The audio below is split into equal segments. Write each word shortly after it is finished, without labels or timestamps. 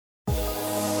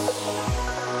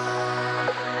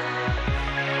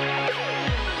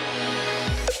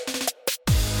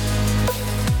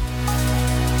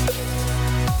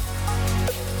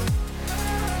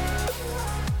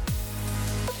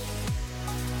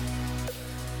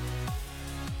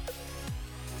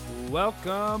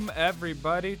Welcome,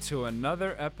 everybody, to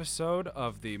another episode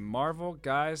of the Marvel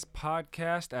Guys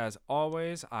podcast. As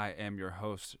always, I am your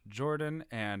host, Jordan,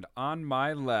 and on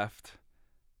my left,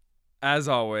 as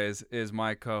always, is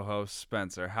my co-host,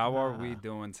 Spencer. How are we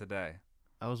doing today?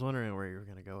 I was wondering where you were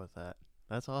going to go with that.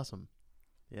 That's awesome.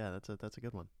 Yeah, that's a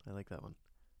good one. I like that one.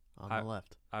 On the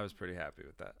left. I was pretty happy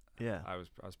with that. Yeah. I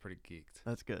was pretty geeked.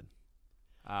 That's good.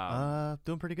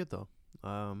 Doing pretty good, though.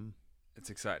 It's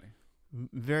exciting.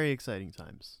 Very exciting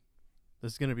times.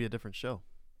 This is going to be a different show.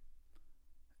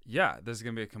 Yeah, this is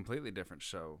going to be a completely different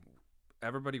show.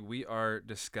 Everybody, we are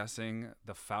discussing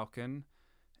the Falcon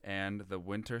and the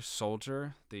Winter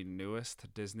Soldier, the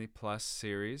newest Disney Plus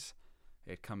series.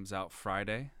 It comes out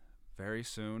Friday, very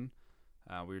soon.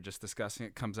 We were just discussing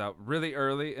it. Comes out really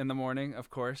early in the morning, of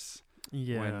course,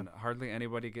 when hardly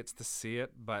anybody gets to see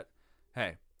it. But,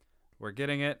 hey, we're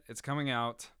getting it. It's coming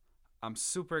out. I'm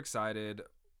super excited.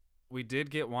 We did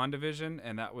get WandaVision,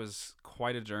 and that was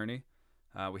quite a journey.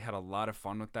 We had a lot of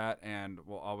fun with that, and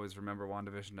we'll always remember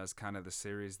WandaVision as kind of the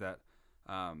series that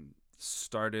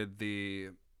started the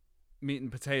meat and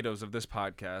potatoes of this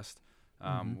podcast.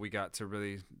 We got to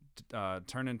really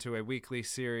turn into a weekly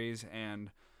series, and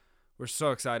we're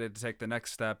so excited to take the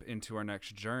next step into our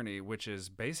next journey, which is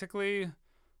basically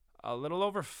a little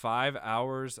over 5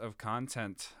 hours of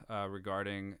content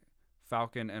regarding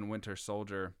Falcon and Winter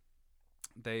Soldier.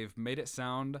 They've made it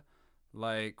sound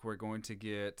like we're going to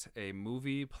get a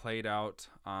movie played out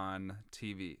on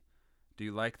TV. Do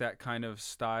you like that kind of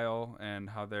style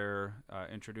and how they're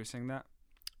introducing that?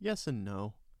 Yes and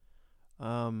no.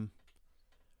 I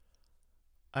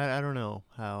don't know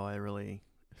how I really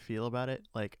feel about it.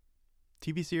 Like,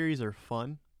 TV series are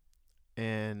fun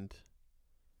and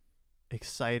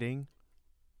exciting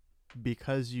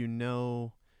because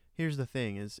here's the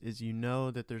thing is you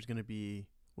know that there's going to be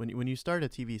when you start a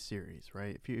TV series,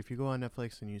 right? If you go on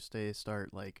Netflix and you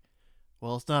start like,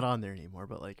 well, it's not on there anymore,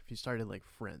 but like if you started like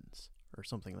Friends or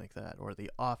something like that, or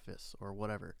The Office or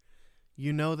whatever,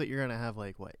 you know that you're going to have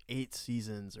like 8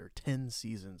 seasons or 10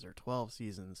 seasons or 12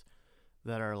 seasons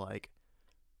that are like,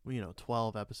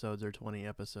 12 episodes or 20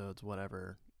 episodes,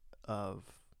 whatever, of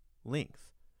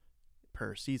length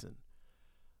per season.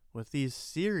 With these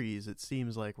series, it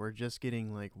seems like we're just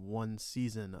getting like one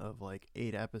season of like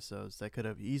 8 episodes that could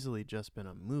have easily just been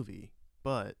a movie,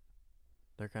 but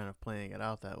they're kind of playing it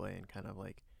out that way and kind of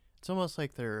like, it's almost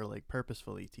like they're like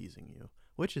purposefully teasing you,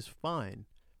 which is fine.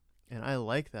 And I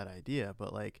like that idea,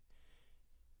 but like,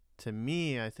 to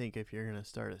me, I think if you're going to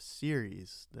start a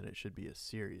series, then it should be a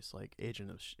series like Agents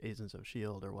of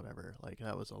S.H.I.E.L.D. or whatever. Like,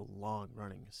 that was a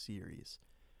long-running series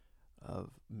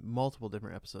of multiple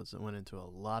different episodes that went into a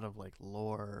lot of like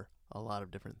lore, a lot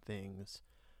of different things.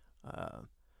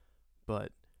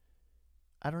 But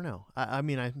I don't know. I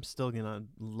mean, I'm still going to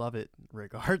love it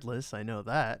regardless. I know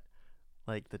that.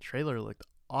 Like, the trailer looked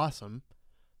awesome.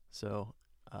 So,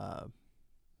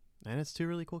 and it's 2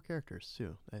 really cool characters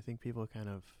too. I think people kind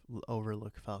of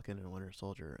overlook Falcon and Winter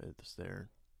Soldier.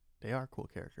 They are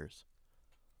cool characters.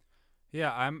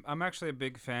 Yeah, I'm actually a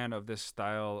big fan of this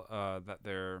style that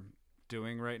they're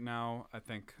doing right now. I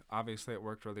think obviously it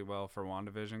worked really well for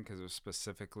WandaVision because it was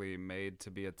specifically made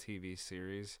to be a TV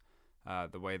series,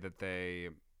 the way that they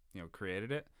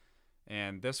created it.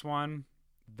 And this one,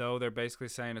 though they're basically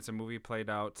saying it's a movie played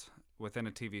out within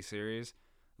a TV series,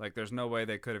 like there's no way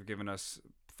they could have given us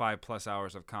 5+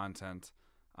 hours of content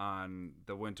on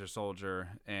the Winter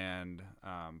Soldier and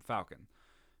Falcon.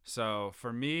 So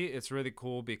for me, it's really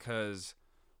cool because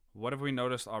what have we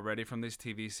noticed already from these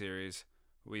TV series?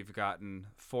 We've gotten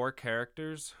 4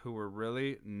 characters who were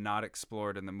really not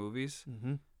explored in the movies,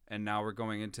 and now we're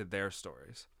going into their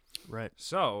stories. Right.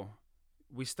 So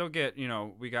we still get,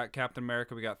 we got Captain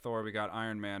America, we got Thor, we got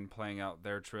Iron Man playing out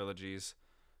their trilogies,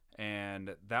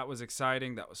 and that was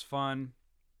exciting, that was fun.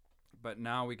 But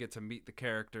now we get to meet the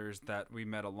characters that we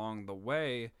met along the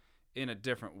way in a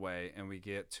different way, and we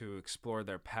get to explore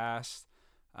their past.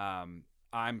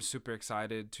 I'm super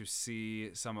excited to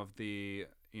see some of the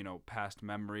past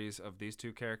memories of these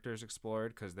 2 characters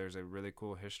explored because there's a really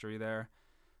cool history there.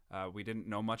 We didn't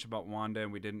know much about Wanda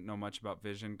and we didn't know much about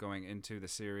Vision going into the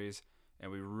series, and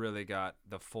we really got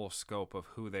the full scope of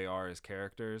who they are as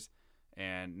characters.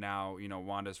 And now,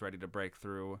 Wanda's ready to break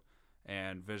through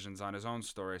and Vision's on his own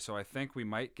story. So I think we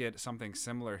might get something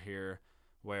similar here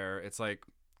where it's like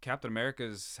Captain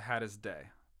America's had his day.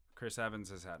 Chris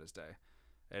Evans has had his day.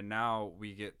 And now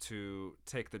we get to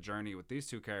take the journey with these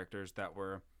 2 characters that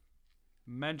were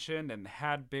mentioned and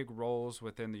had big roles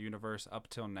within the universe up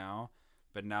till now.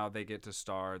 But now they get to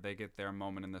star. They get their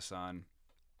moment in the sun.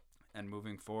 And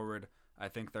moving forward, I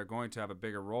think they're going to have a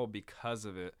bigger role because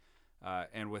of it.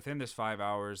 And within this 5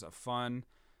 hours of fun,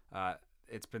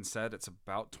 it's been said it's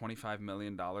about $25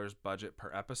 million budget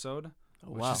per episode,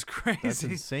 which is crazy. That's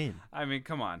insane. I mean,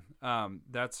 come on.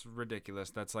 That's ridiculous.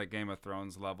 That's like Game of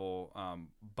Thrones level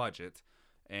budget.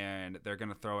 And they're going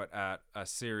to throw it at a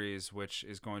series which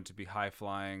is going to be high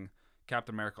flying.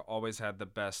 Captain America always had the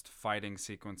best fighting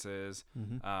sequences.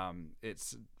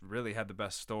 It's really had the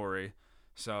best story.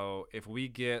 So if we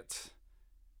get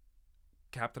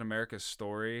Captain America's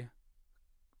story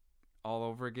all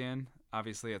over again,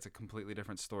 obviously it's a completely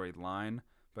different storyline.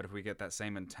 But if we get that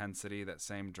same intensity, that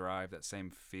same drive, that same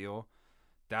feel,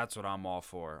 that's what I'm all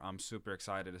for. I'm super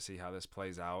excited to see how this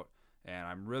plays out. And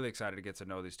I'm really excited to get to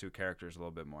know these two characters a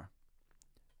little bit more.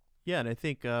 Yeah, and I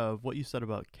think what you said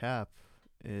about Cap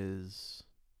is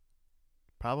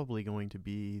probably going to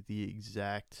be the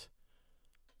exact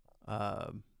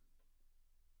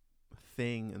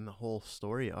thing in the whole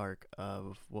story arc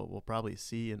of what we'll probably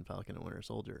see in Falcon and Winter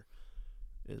Soldier,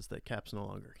 is that Cap's no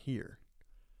longer here.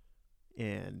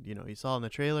 And, you know, you saw in the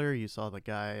trailer, you saw the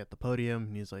guy at the podium,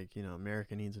 and he's like, you know,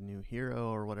 America needs a new hero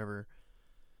or whatever.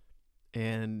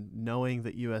 And knowing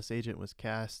that U.S. Agent was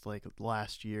cast like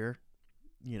last year,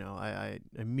 you know, I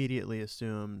immediately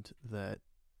assumed that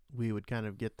we would kind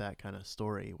of get that kind of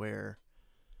story where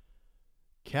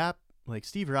Cap, like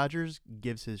Steve Rogers,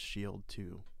 gives his shield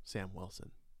to Sam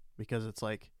Wilson, because it's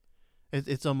like,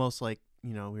 it's almost like,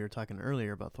 you know, we were talking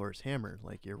earlier about Thor's hammer,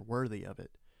 like you're worthy of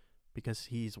it, because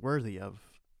he's worthy of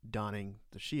donning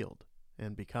the shield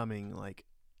and becoming like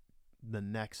the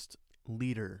next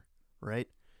leader, right?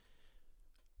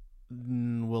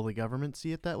 Will the government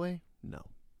see it that way? No.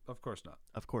 Of course not.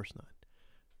 Of course not.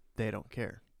 They don't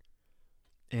care.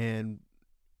 And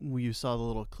you saw the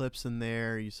little clips in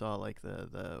there. You saw like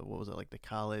the what was it, like the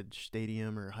college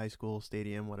stadium or high school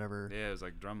stadium, whatever. Yeah, it was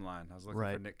like Drumline. I was looking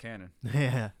for Nick Cannon.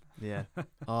 Yeah.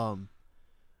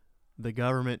 The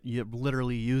government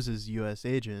literally uses U.S.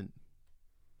 Agent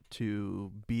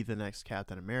to be the next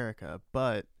Captain America,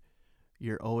 but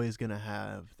you're always going to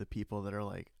have the people that are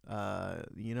like,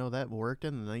 you know, that worked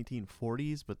in the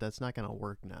 1940s, but that's not going to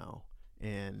work now.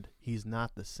 And he's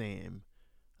not the same.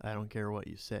 I don't care what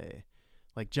you say.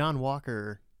 Like John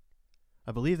Walker,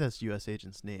 I believe that's U.S.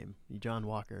 Agent's name, John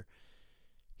Walker.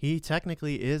 He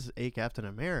technically is a Captain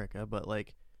America, but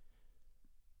like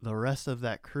the rest of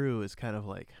that crew is kind of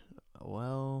like,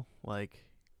 well, like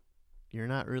you're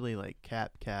not really like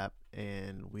Cap,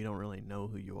 and we don't really know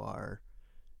who you are.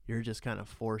 You're just kind of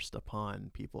forced upon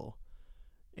people.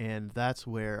 And that's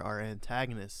where our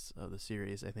antagonists of the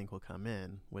series, I think, will come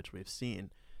in, which we've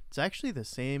seen. It's actually the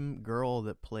same girl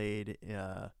that played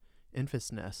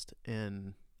Infus Nest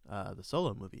in the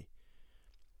Solo movie,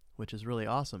 which is really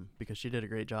awesome because she did a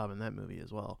great job in that movie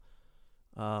as well.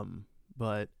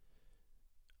 But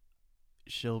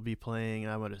she'll be playing,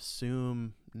 I would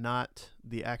assume, not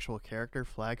the actual character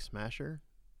Flag Smasher,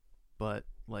 but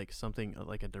like something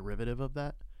like a derivative of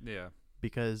that. Yeah.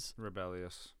 Because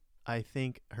rebellious. I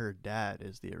think her dad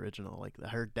is the original. Like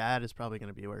her dad is probably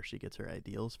going to be where she gets her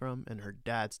ideals from, and her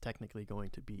dad's technically going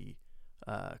to be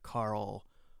Carl,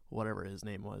 whatever his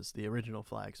name was, the original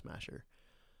Flag Smasher.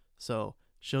 So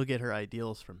she'll get her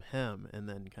ideals from him and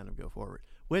then kind of go forward.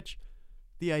 Which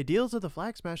the ideals of the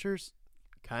Flag Smashers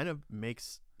kind of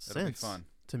makes sense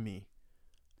to me,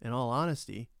 in all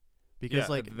honesty, because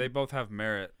like they both have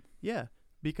merit. Yeah,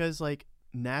 because like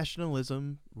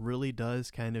nationalism really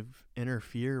does kind of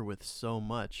interfere with so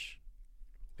much.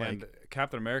 And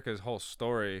Captain America's whole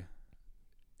story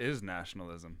is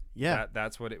nationalism. Yeah,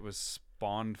 that's what it was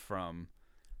spawned from.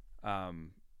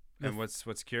 And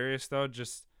what's curious though,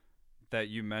 just that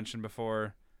you mentioned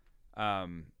before,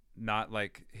 not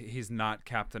like he's not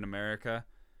Captain America.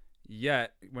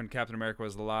 Yet when Captain America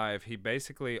was alive, he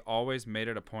basically always made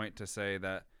it a point to say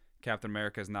that Captain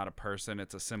America is not a person;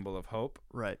 it's a symbol of hope.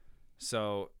 Right.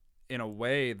 So in a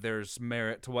way, there's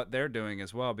merit to what they're doing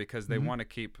as well, because they want to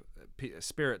keep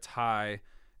spirits high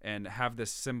and have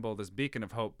this symbol, this beacon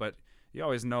of hope. But you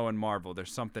always know in Marvel,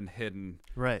 there's something hidden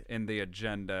in the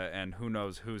agenda, and who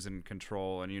knows who's in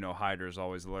control. And, you know, Hydra's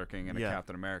always lurking in a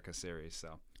Captain America series.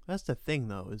 So that's the thing,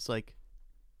 though. It's like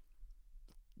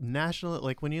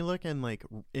like when you look in like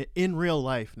in real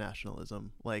life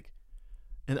nationalism, like,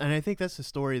 and I think that's the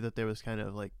story that there was kind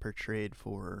of like portrayed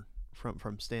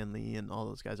from Stan Lee and all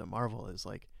those guys at Marvel, is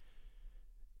like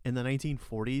in the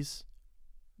 1940s,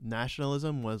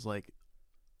 nationalism was like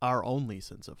our only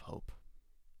sense of hope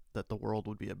that the world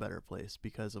would be a better place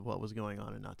because of what was going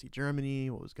on in Nazi Germany,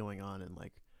 what was going on in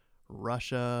like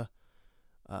Russia.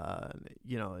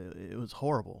 You know, it was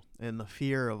horrible. And the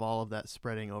fear of all of that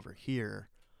spreading over here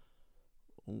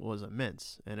was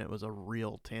immense, and it was a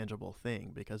real tangible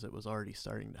thing because it was already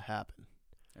starting to happen.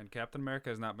 And Captain America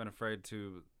has not been afraid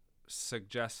to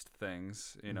suggest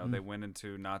things. You know, Mhm. they went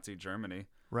into Nazi Germany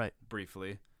Right.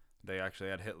 briefly. They actually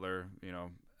had Hitler, you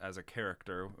know, as a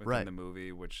character within Right. the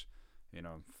movie, which, you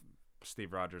know,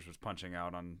 Steve Rogers was punching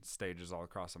out on stages all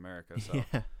across America. So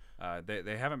Yeah.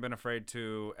 they haven't been afraid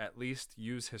to at least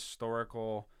use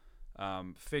historical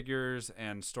figures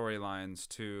and storylines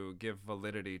to give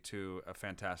validity to a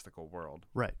fantastical world.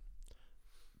 Right.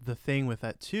 The thing with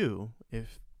that too,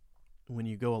 if when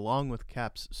you go along with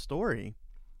Cap's story,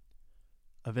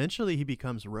 eventually he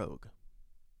becomes rogue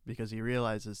because he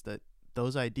realizes that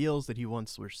those ideals that he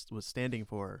once was standing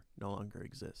for no longer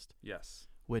exist. Yes.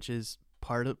 Which is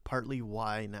partly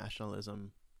why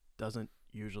nationalism doesn't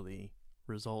usually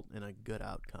result in a good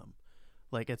outcome.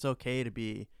 Like, it's okay to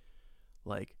be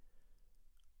like,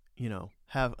 you know,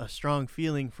 have a strong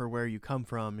feeling for where you come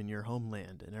from in your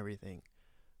homeland and everything,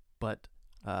 but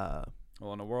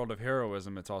well, in a world of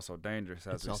heroism, it's also dangerous,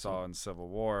 as we saw in Civil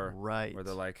War, right, where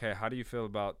they're like, hey, how do you feel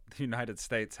about the United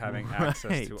States having right.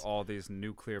 access to all these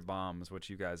nuclear bombs,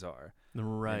 which you guys are?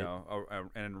 Right. You know,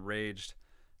 an enraged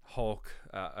Hulk,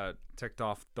 ticked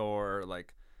off Thor,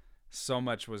 like, so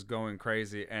much was going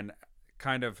crazy. And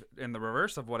kind of in the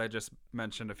reverse of what I just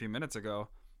mentioned a few minutes ago,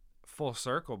 full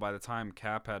circle, by the time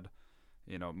Cap had,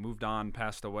 you know, moved on,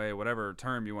 passed away, whatever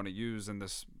term you want to use in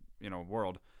this, you know,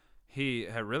 world, he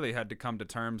had really had to come to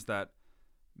terms that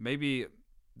maybe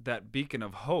that beacon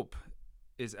of hope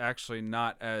is actually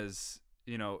not as,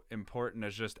 you know, important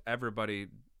as just everybody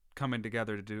coming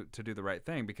together to do the right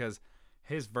thing, because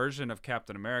his version of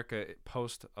Captain America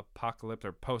post-apocalypse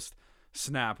or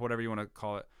post-snap, whatever you want to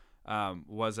call it,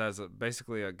 was as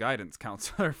basically a guidance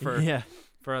counselor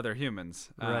for other humans.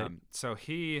 Right. So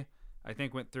he, I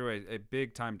think, went through a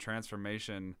big-time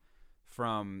transformation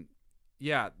from,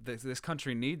 this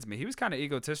country needs me. He was kind of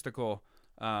egotistical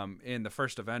in the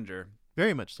first Avenger.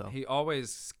 Very much so. He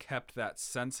always kept that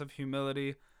sense of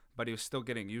humility, but he was still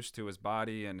getting used to his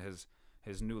body and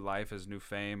his new life, his new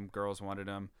fame. Girls wanted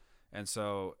him. And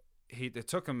so it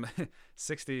took him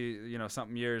 60, you know,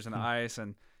 something years in the ice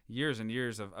and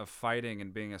years of fighting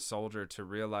and being a soldier to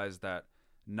realize that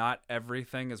not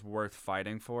everything is worth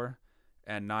fighting for,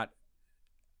 and not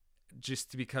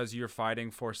just because you're fighting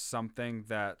for something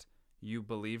that you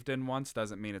believed in once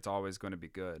doesn't mean it's always going to be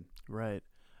good. Right.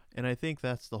 And I think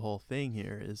that's the whole thing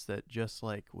here, is that just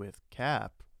like with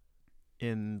Cap,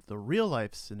 in the real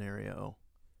life scenario,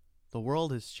 the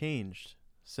world has changed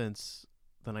since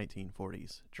the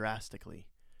 1940s drastically.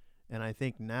 And I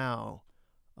think now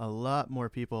a lot more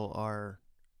people are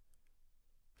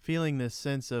feeling this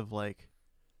sense of like,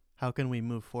 how can we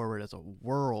move forward as a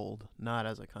world, not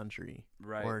as a country,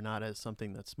 right, or not as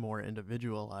something that's more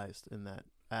individualized in that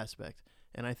aspect.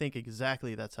 And I think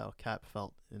exactly that's how Cap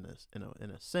felt in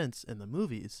a sense in the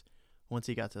movies, once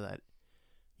he got to that,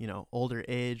 you know, older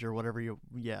age or whatever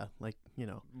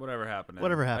whatever happened.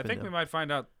 I think we might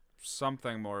find out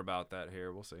something more about that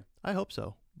here. We'll see. I hope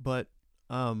so. But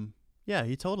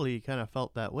he totally kind of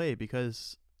felt that way,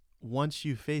 because once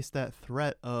you face that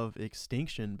threat of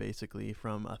extinction, basically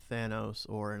from a Thanos,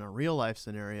 or in a real life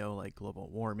scenario like global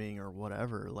warming or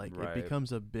whatever, like right, it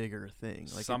becomes a bigger thing,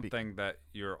 like something that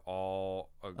you're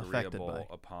all agreeable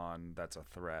upon. That's a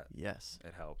threat. Yes,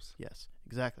 it helps. Yes,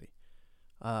 exactly.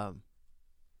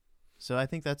 So I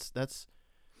think that's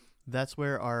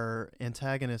where our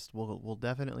antagonist will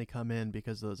definitely come in,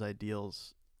 because those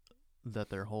ideals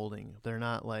that they're holding, they're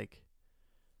not like,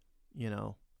 you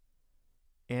know,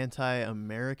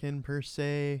 anti-American per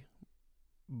se,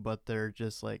 but they're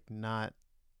just like not,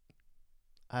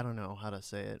 I don't know how to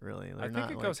say it really. I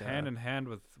think it goes hand in hand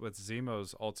with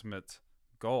Zemo's ultimate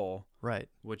goal, right,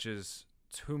 which is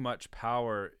too much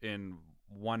power in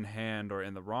one hand or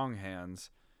in the wrong hands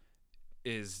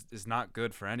is not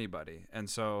good for anybody. And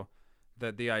so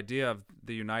the idea of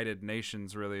the United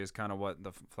Nations really is kind of what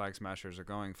the Flag Smashers are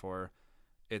going for.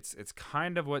 It's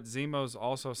kind of what Zemo's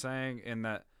also saying, in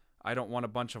that I don't want a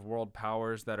bunch of world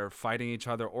powers that are fighting each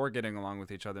other or getting along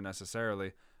with each other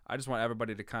necessarily. I just want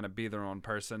everybody to kind of be their own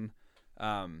person.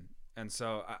 And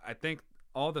so I think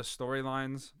all the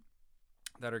storylines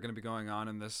that are going to be going on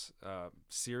in this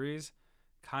series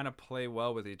kind of play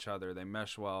well with each other. They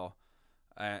mesh well.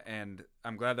 And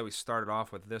I'm glad that we started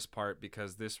off with this part,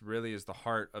 because this really is the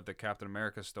heart of the Captain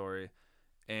America story.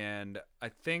 And I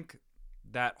think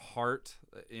that heart,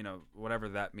 you know, whatever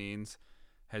that means,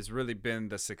 has really been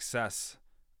the success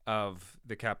of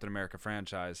the Captain America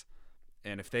franchise.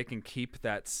 And if they can keep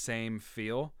that same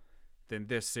feel, then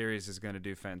this series is going to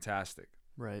do fantastic.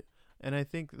 Right. And I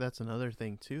think that's another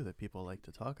thing too that people like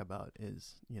to talk about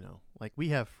is, like we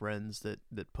have friends that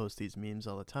post these memes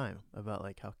all the time about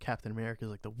like how Captain America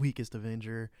is like the weakest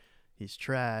Avenger, he's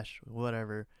trash,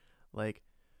 whatever. Like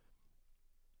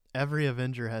every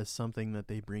Avenger has something that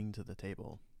they bring to the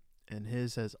table, and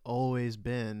his has always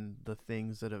been the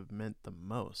things that have meant the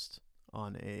most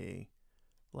on a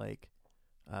like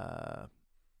like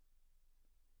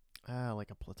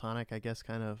a platonic, I guess,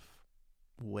 kind of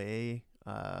way.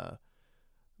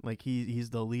 Like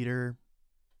he's the leader.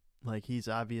 Like he's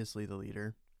obviously the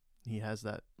leader. He has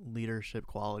that leadership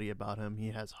quality about him.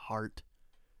 He has heart.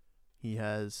 He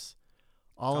has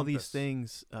all of these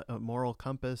things, a moral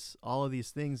compass, all of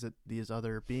these things that these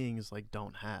other beings like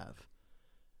don't have.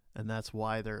 And that's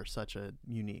why they're such a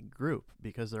unique group,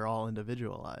 because they're all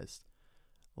individualized.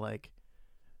 Like,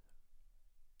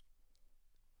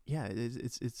 yeah,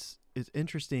 it's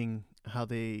interesting how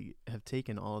they have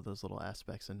taken all of those little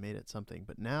aspects and made it something.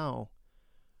 But now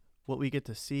what we get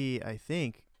to see, I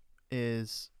think,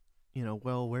 is,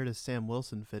 well, where does Sam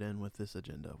Wilson fit in with this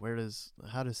agenda?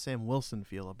 How does Sam Wilson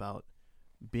feel about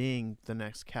being the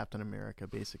next Captain America,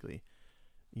 basically?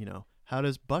 How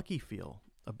does Bucky feel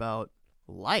about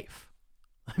life?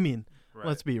 I mean, right.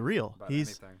 Let's be real. About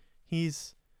he's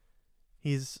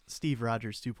Steve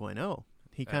Rogers 2.0.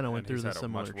 He kind of went through the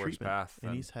similar treatment,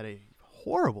 and he's had a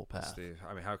horrible path. Steve.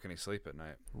 I mean, how can he sleep at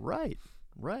night? Right.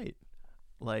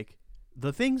 Like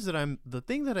the thing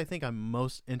that I think I'm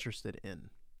most interested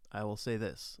in, I will say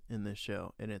this in this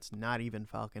show, and it's not even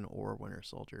Falcon or Winter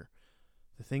Soldier.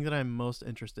 The thing that I'm most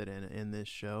interested in this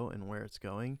show and where it's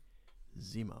going,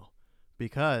 Zemo,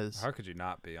 because how could you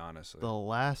not be, honestly? The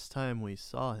last time we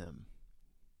saw him,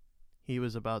 he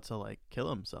was about to like kill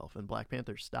himself, and Black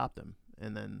Panther stopped him.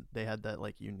 And then they had that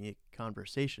like unique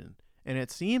conversation, and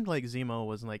it seemed like Zemo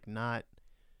was like not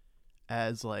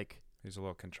as like, he's a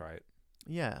little contrite.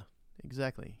 Yeah,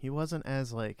 exactly. He wasn't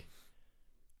as like,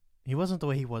 he wasn't the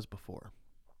way he was before.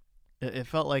 It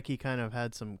felt like he kind of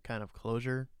had some kind of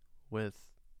closure with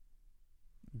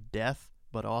death,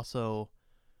 but also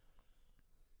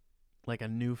like a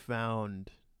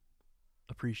newfound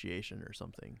appreciation or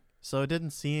something. So it didn't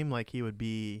seem like he would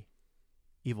be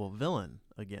evil villain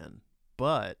again.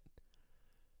 But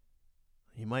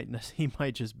he might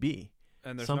just be.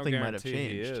 And there's something no might have guarantee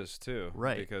changed. He is too,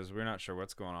 right? Because we're not sure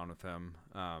what's going on with him,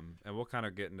 and we'll kind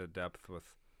of get into depth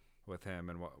with him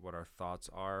and what our thoughts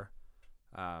are.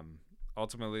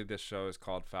 Ultimately, this show is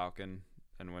called Falcon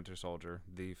and Winter Soldier,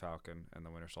 the Falcon and the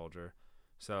Winter Soldier.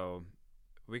 So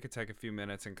we could take a few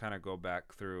minutes and kind of go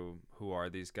back through who are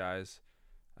these guys.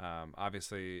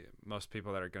 Obviously, most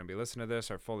people that are going to be listening to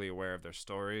this are fully aware of their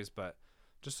stories, but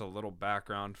just a little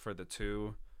background for the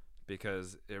two,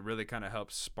 because it really kind of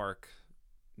helps spark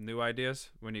new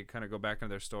ideas when you kind of go back into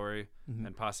their story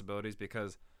and possibilities,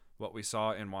 because what we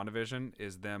saw in WandaVision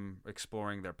is them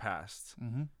exploring their pasts.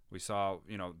 We saw,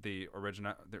 the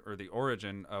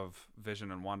origin of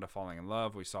Vision and Wanda falling in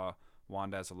love. We saw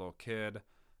Wanda as a little kid.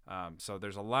 So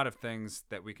there's a lot of things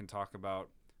that we can talk about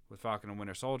with Falcon and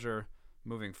Winter Soldier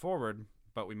moving forward,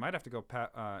 but we might have to go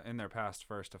in their past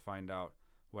first to find out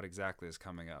what exactly is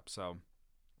coming up. So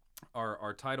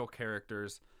our title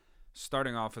characters,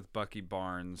 starting off with Bucky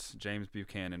Barnes, James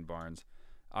Buchanan Barnes.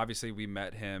 Obviously, we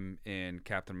met him in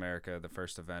Captain America, the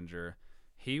First Avenger.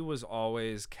 He was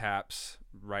always Cap's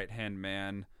right-hand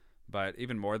man, but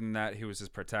even more than that, he was his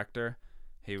protector.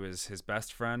 He was his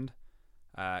best friend.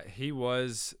 He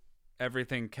was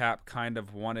everything Cap kind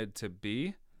of wanted to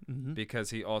be, because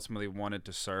he ultimately wanted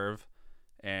to serve,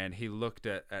 and he looked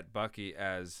at Bucky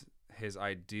as his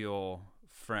ideal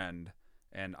friend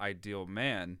and ideal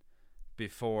man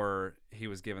before he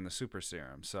was given the super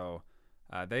serum. So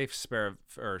they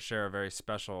share a very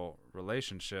special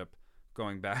relationship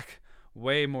going back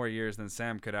way more years than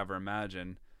Sam could ever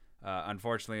imagine.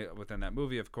 Unfortunately, within that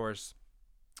movie, of course,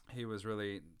 he was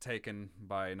really taken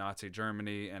by Nazi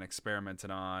Germany and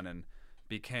experimented on and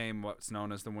became what's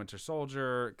known as the Winter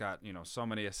Soldier, got, so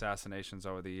many assassinations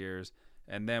over the years.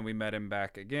 And then we met him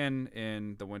back again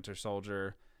in the Winter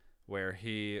Soldier, where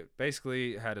he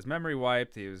basically had his memory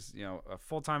wiped. He was, a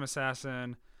full-time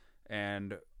assassin,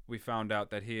 and we found out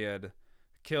that he had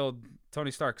killed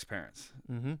Tony Stark's parents.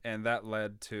 And that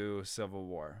led to Civil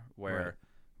War, where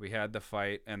we had the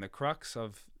fight, and the crux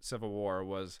of Civil War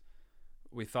was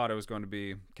we thought it was going to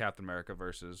be Captain America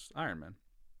versus Iron Man.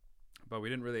 But we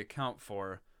didn't really account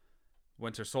for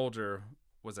Winter Soldier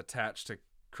was attached to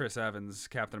Chris Evans'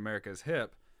 Captain America's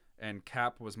hip, and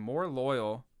Cap was more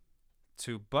loyal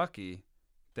to Bucky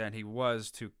than he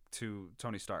was to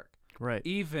Tony Stark. Right.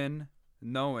 Even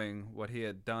knowing what he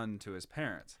had done to his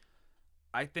parents.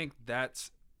 I think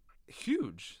that's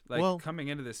huge. Like, Well, coming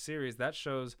into this series, that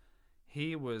shows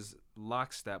he was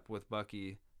lockstep with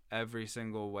Bucky every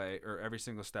single way, or every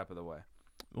single step of the way.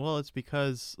 well, it's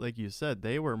because, like you said,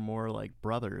 they were more like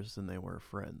brothers than they were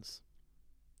friends.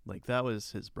 Like, that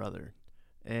was his brother.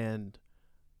 And,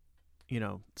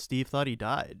 Steve thought he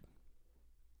died.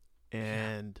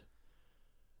 And,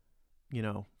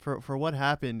 for what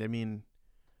happened, I mean,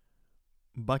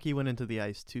 Bucky went into the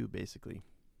ice too, basically.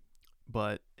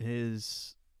 But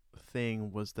his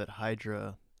thing was that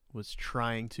Hydra was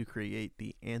trying to create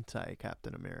the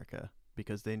anti-Captain America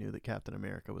because they knew that Captain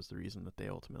America was the reason that they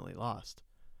ultimately lost.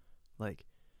 Like,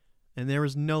 and there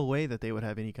was no way that they would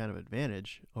have any kind of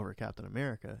advantage over Captain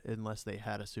America unless they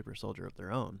had a super soldier of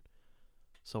their own.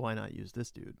 So why not use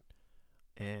this dude?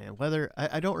 And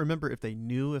I don't remember if they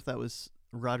knew if that was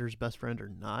Roger's best friend or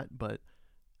not, but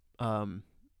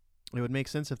it would make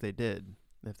sense if they did.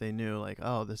 If they knew, like,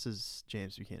 oh, this is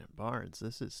James Buchanan Barnes,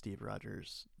 this is Steve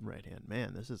Rogers' right-hand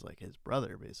man, this is like his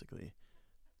brother, basically.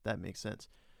 That makes sense.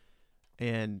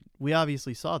 And we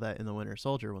obviously saw that in the Winter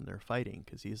Soldier when they're fighting,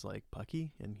 because he's like,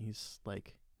 Bucky, and he's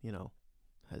like,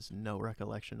 has no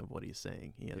recollection of what he's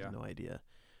saying. He has no idea.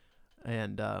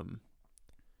 And,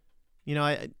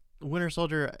 Winter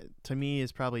Soldier, to me,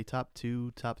 is probably top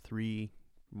 2, top 3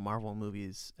 Marvel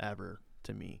movies ever,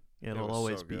 to me. It'll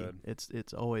always so be. good.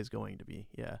 It's always going to be.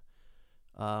 Yeah.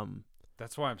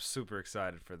 That's why I'm super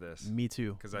excited for this. Me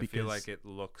too. Because I feel like it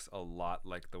looks a lot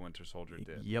like the Winter Soldier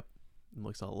did. Yep. It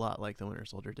looks a lot like the Winter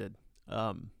Soldier did.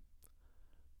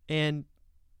 And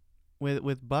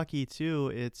with Bucky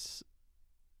too, it's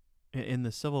in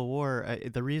the Civil War.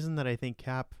 The reason that I think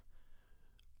Cap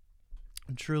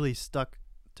truly stuck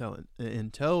in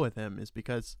tow with him is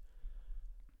because,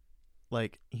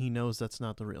 like, he knows that's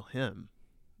not the real him.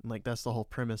 Like, that's the whole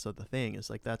premise of the thing, is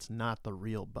like, that's not the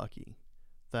real Bucky.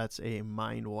 That's a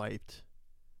mind wiped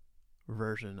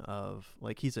version of,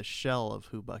 like, he's a shell of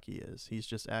who Bucky is. He's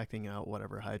just acting out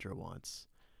whatever Hydra wants.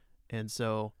 And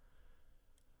so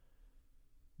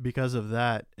because of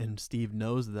that, and Steve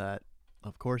knows that,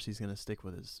 of course he's going to stick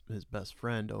with his best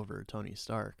friend over Tony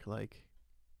Stark. Like,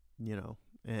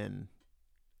 and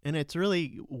it's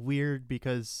really weird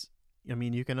because, I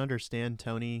mean, you can understand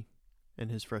Tony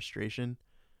and his frustration,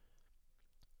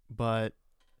 but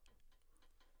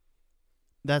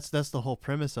that's the whole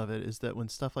premise of it, is that when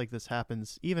stuff like this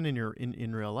happens, even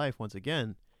in real life, once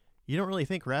again, you don't really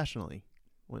think rationally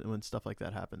when stuff like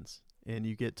that happens, and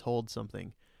you get told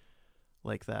something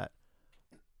like that.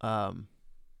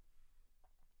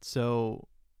 So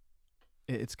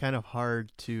it's kind of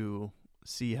hard to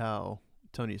see how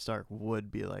Tony Stark would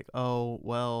be like, oh,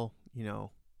 well,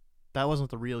 that wasn't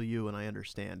the real you, and I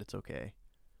understand. It's okay.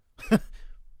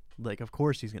 Like, of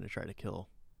course he's going to try to kill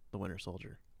the Winter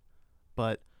Soldier.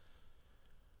 But,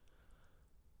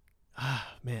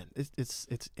 man, it's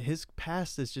his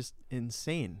past is just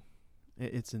insane.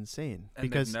 It's insane. And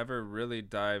because they've never really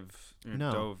dove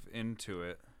into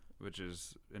it, which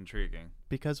is intriguing.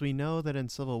 Because we know that in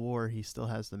Civil War he still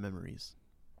has the memories.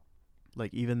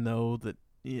 Like, even though that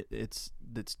it's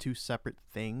two separate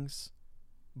things,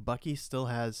 Bucky still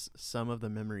has some of the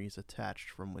memories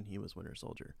attached from when he was Winter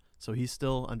Soldier. So he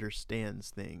still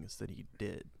understands things that he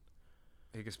did.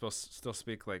 He can still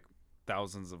speak like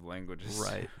thousands of languages.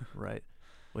 Right.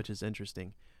 Which is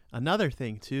interesting. Another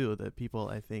thing, too, that people,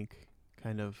 I think,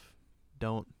 kind of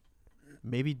don't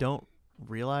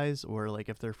realize, or like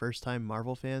if they're first-time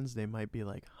Marvel fans, they might be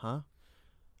like, huh?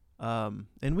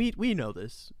 And we know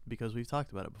this because we've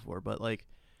talked about it before, but like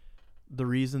the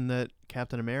reason that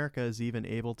Captain America is even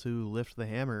able to lift the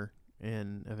hammer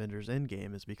in Avengers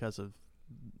Endgame is because of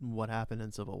what happened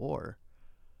in Civil War.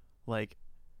 Like,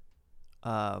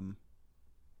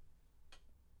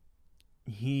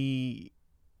 he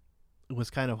was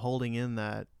kind of holding in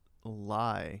that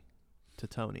lie to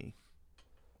Tony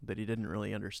that he didn't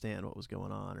really understand what was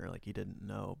going on, or like he didn't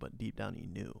know, but deep down he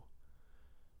knew.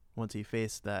 Once he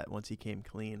faced that, once he came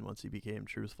clean, once he became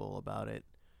truthful about it.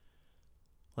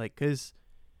 Like, because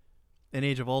in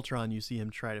Age of Ultron, you see him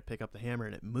try to pick up the hammer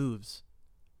and it moves.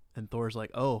 And Thor's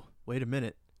like, oh, wait a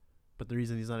minute. But the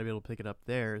reason he's not able to pick it up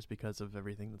there is because of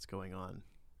everything that's going on.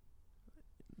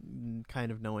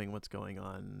 Kind of knowing what's going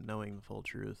on, knowing the full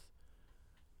truth,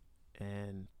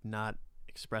 and not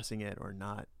expressing it or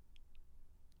not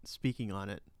speaking on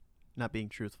it, not being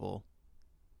truthful.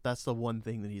 That's the one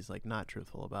thing that he's like not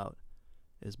truthful about,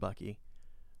 is Bucky.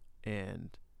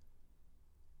 And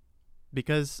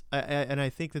because I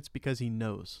think that's because he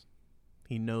knows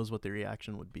what the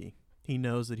reaction would be. He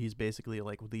knows that he's basically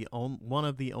like one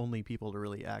of the only people to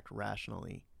really act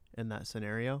rationally in that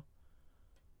scenario,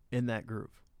 in that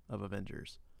group of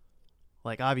Avengers.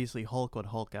 Like, obviously, Hulk would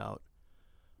Hulk out.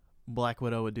 Black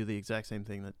Widow would do the exact same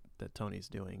thing that Tony's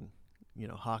doing. You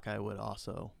know, Hawkeye would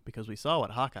also, because we saw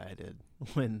what Hawkeye did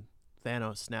when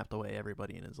Thanos snapped away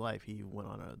everybody in his life. He went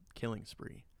on a killing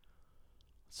spree.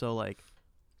 So, like,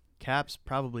 Cap's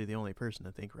probably the only person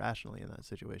to think rationally in that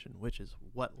situation, which is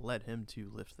what led him to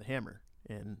lift the hammer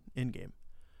in Endgame.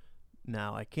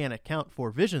 Now, I can't account for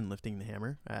Vision lifting the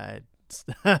hammer. It's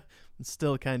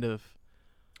still kind of...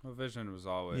 Well, Vision was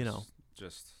always, you know,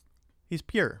 just... He's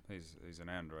pure. He's an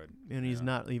android. And he's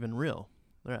not even real.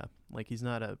 Yeah, like, he's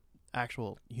not a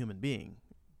actual human being.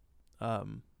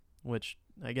 Which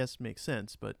I guess makes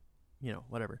sense, but, you know,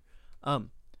 whatever. But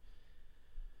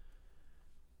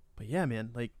yeah,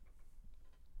 man, like,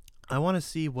 I want to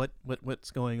see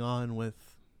what's going on with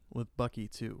Bucky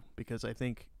too, because I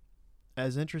think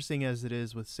as interesting as it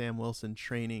is with Sam Wilson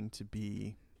training to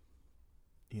be,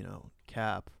 you know,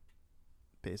 Cap,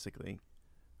 basically,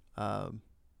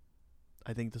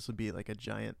 I think this would be like a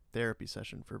giant therapy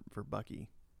session for Bucky,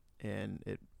 and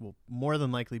it will more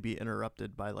than likely be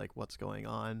interrupted by like what's going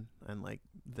on and like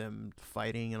them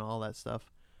fighting and all that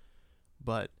stuff.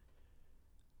 But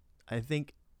I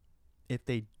think if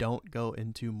they don't go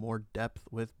into more depth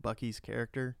with Bucky's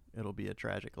character, it'll be a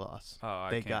tragic loss. Oh,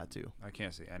 they got to. I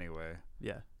can't see any way.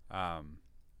 Yeah.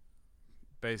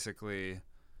 Basically,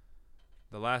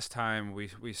 the last time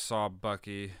we saw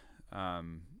Bucky,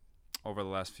 over the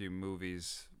last few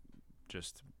movies,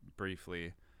 just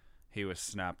briefly, he was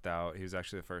snapped out. He was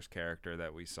actually the first character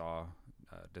that we saw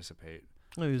dissipate.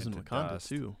 Well, he was in into Wakanda dust.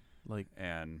 too, like,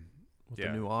 And with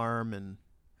the new arm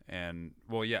and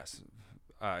well, yes,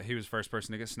 he was the first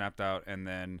person to get snapped out, and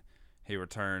then he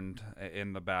returned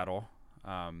in the battle,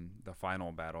 the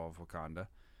final battle of Wakanda,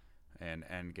 and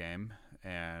Endgame,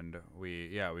 and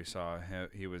we saw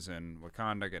he was in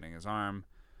Wakanda getting his arm,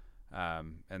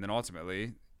 and then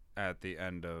ultimately at the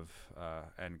end of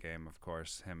Endgame, of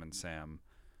course, him and Sam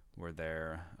were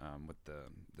there with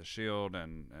the shield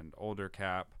and older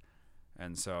Cap,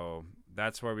 and so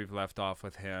that's where we've left off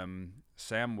with him.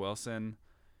 Sam Wilson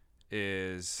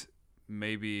is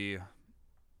maybe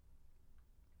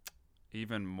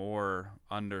even more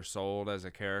undersold as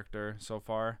a character so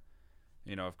far.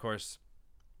 You know, of course,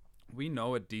 we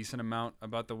know a decent amount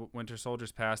about the Winter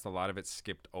Soldier's past. A lot of it's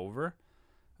skipped over.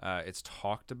 It's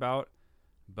talked about,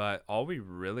 but all we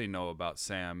really know about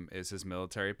Sam is his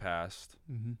military past,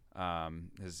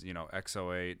 his, you know,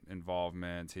 XO8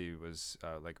 involvement. He was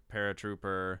like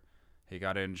paratrooper. He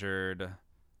got injured.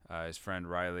 His friend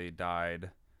Riley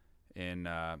died in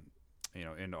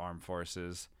the armed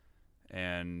forces,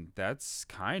 and that's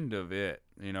kind of it.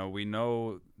 You know, we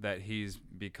know that he's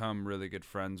become really good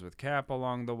friends with Cap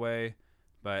along the way,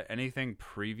 but anything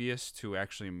previous to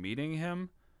actually meeting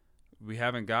him, we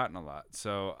haven't gotten a lot.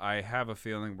 So I have a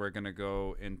feeling we're going to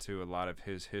go into a lot of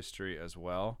his history as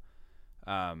well.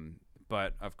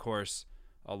 But of course,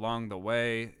 along the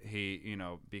way, he, you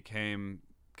know, became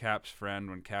Cap's friend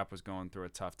when Cap was going through a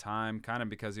tough time, kind of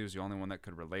because he was the only one that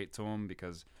could relate to him,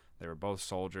 because they were both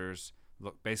soldiers,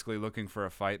 basically looking for a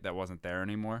fight that wasn't there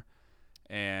anymore.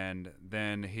 And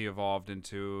then he evolved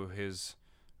into his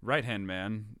right-hand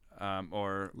man,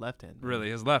 or left-hand. Really,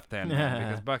 his left-hand man,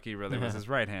 because Bucky really was his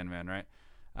right-hand man, right?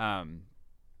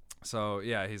 So,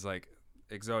 yeah, he's like,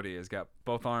 Exodia has got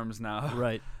both arms now.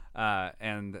 Right.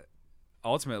 And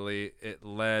ultimately, it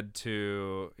led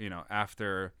to, you know,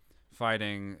 after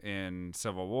fighting in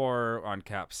Civil War on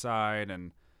Cap's side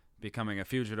and becoming a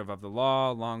fugitive of the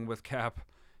law along with Cap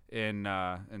in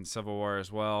Civil War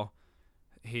as well,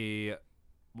 he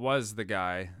was the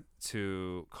guy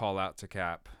to call out to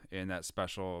Cap in that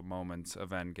special moment of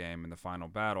Endgame in the final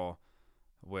battle,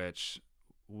 which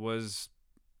was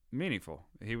meaningful.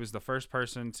 He was the first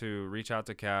person to reach out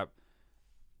to Cap,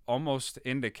 almost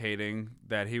indicating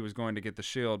that he was going to get the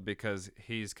shield, because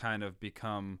he's kind of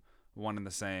become one and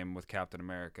the same with Captain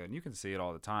America. And you can see it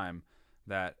all the time,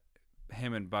 that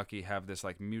him and Bucky have this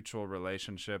like mutual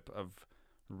relationship of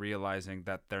realizing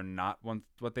that they're not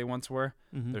what they once were.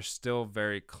 Mm-hmm. They're still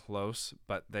very close,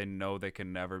 but they know they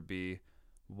can never be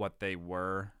what they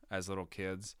were as little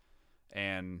kids.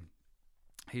 And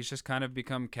he's just kind of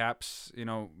become Cap's, you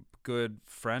know, good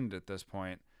friend at this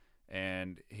point,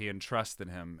 and he entrusted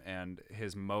him, and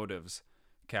his motives,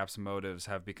 Cap's motives,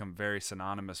 have become very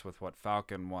synonymous with what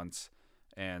Falcon wants.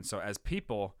 And so as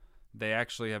people, they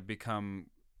actually have become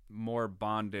more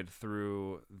bonded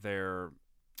through their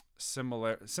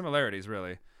similarities,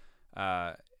 really,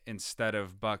 instead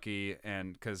of Bucky,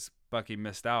 and because Bucky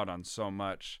missed out on so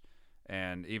much,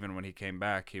 and even when he came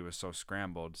back, he was so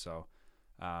scrambled. So,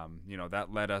 you know,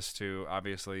 that led us to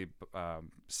obviously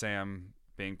Sam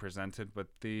being presented with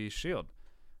the shield,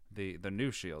 the new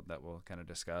shield that we'll kind of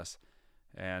discuss.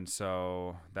 And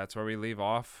so that's where we leave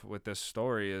off with this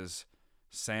story, is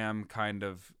Sam kind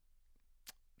of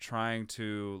trying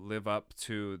to live up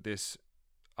to this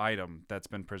item that's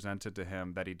been presented to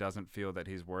him that he doesn't feel that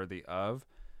he's worthy of,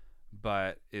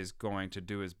 but is going to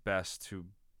do his best to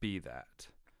be that.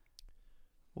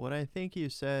 What I think you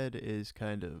said is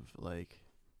kind of like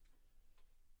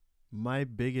my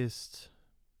biggest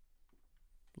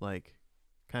like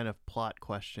kind of plot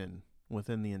question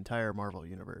within the entire Marvel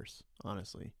universe,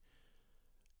 honestly.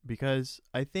 Because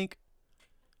I think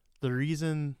the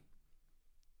reason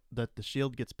that the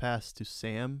shield gets passed to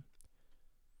Sam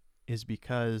is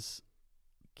because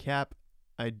Cap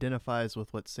identifies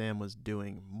with what Sam was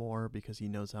doing more because he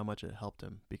knows how much it helped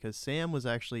him. Because Sam was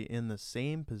actually in the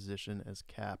same position as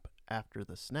Cap after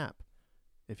the snap.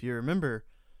 If you remember,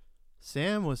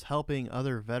 Sam was helping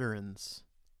other veterans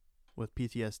with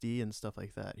PTSD and stuff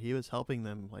like that. He was helping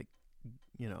them, like,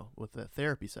 you know, with the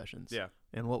therapy sessions. Yeah.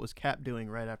 And what was Cap doing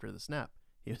right after the snap?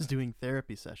 He was doing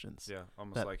therapy sessions. Yeah,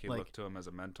 almost like he looked to him as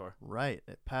a mentor. Right.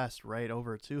 It passed right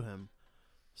over to him.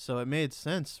 So it made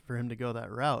sense for him to go that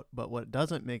route. But what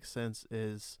doesn't make sense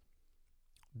is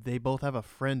they both have a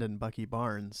friend in Bucky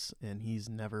Barnes, and he's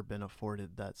never been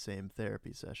afforded that same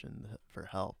therapy session for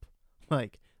help.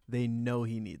 Like, they know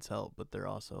he needs help, but they're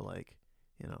also like,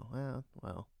 you know,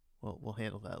 we'll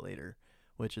handle that later,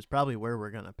 which is probably where we're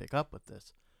going to pick up with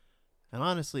this. And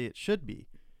honestly, it should be,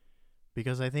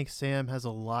 because I think Sam has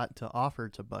a lot to offer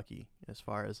to Bucky as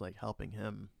far as like helping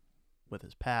him with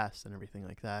his past and everything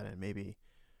like that, and maybe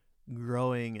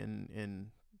growing and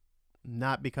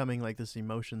not becoming like this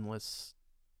emotionless,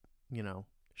 you know,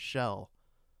 shell,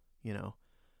 you know,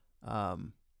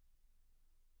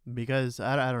 because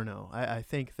I don't know. I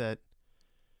think that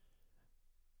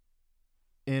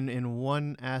in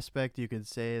one aspect you could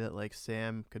say that like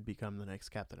Sam could become the next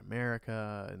Captain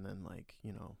America and then, like,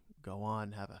 you know, go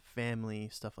on, have a family,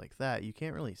 stuff like that. You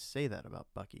can't really say that about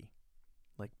Bucky.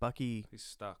 Like, Bucky, he's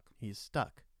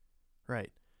stuck.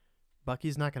 Right.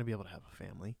 Bucky's not going to be able to have a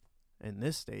family in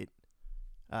this state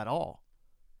at all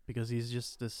because he's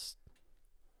just this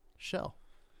shell.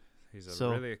 He's a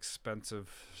really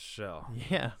expensive shell.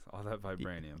 Yeah. All that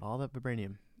vibranium. All that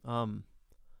vibranium.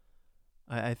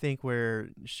 I think where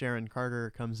Sharon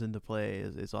Carter comes into play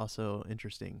is also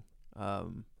interesting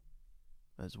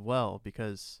as well,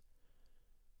 because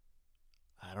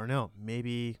I don't know,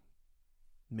 maybe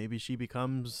she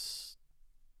becomes,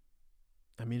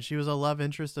 I mean, she was a love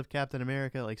interest of Captain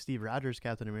America, like Steve Rogers'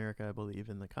 Captain America, I believe,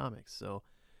 in the comics. So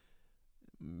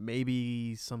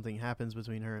maybe something happens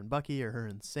between her and Bucky, or her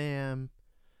and Sam,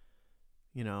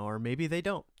 you know, or maybe they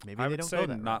don't. Maybe they don't go that route. I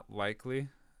would say not likely.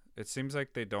 It seems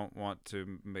like they don't want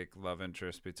to make love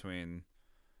interest between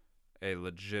a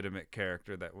legitimate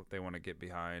character that they want to get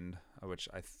behind, which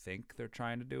I think they're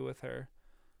trying to do with her,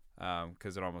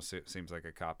 because it almost seems like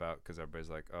a cop-out, because everybody's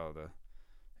like, oh,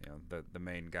 the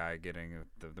main guy getting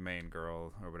the main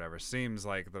girl or whatever seems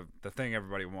like the thing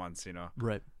everybody wants, you know.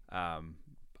 Right.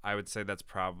 I would say that's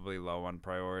probably low on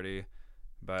priority,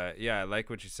 but yeah, I like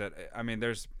what you said. I mean,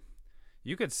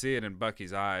 you could see it in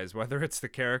Bucky's eyes, whether it's the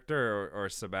character or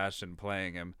Sebastian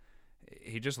playing him.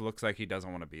 He just looks like he doesn't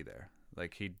want to be there.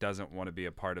 Like, he doesn't want to be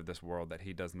a part of this world that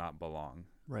he does not belong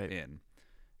in.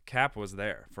 Cap was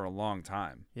there for a long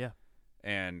time. Yeah.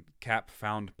 And Cap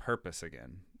found purpose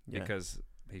again because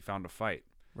he found a fight.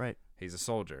 Right. He's a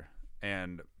soldier.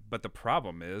 But the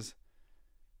problem is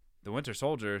the Winter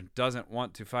Soldier doesn't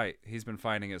want to fight. He's been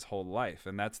fighting his whole life.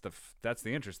 And that's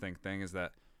the interesting thing, is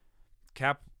that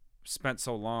Cap spent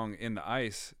so long in the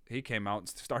ice, he came out and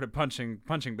started punching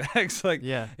bags. Like,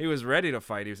 he was ready to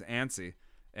fight. He was antsy.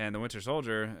 And the Winter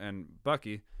Soldier and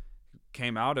Bucky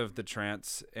came out of the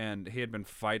trance, and he had been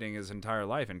fighting his entire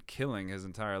life and killing his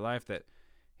entire life, that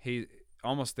he,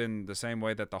 almost in the same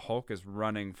way that the Hulk is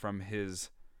running from his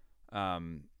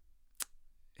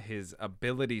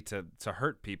ability to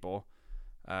hurt people,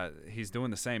 he's doing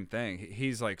the same thing.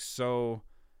 He's like, so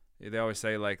they always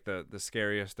say, like, the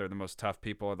scariest or the most tough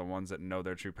people are the ones that know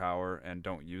their true power and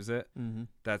don't use it. Mm-hmm.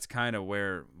 That's kind of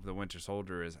where the Winter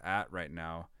Soldier is at right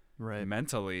now. Right.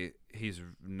 Mentally, he's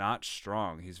not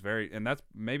strong. And that's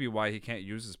maybe why he can't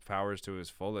use his powers to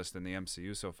his fullest in the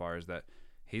MCU so far, is that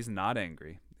he's not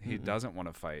angry. He doesn't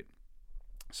want to fight.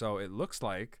 So it looks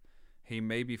like he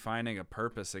may be finding a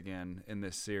purpose again in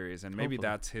this series, and maybe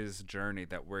that's his journey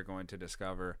that we're going to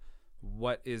discover.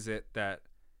 What is it that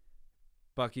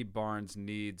Bucky Barnes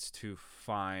needs to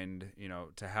find, you know,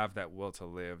 to have that will to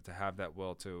live, to have that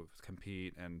will to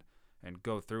compete and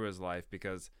go through his life,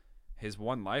 because his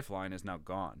one lifeline is now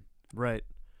gone. Right.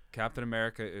 Captain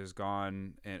America is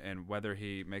gone, and whether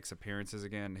he makes appearances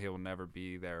again, he will never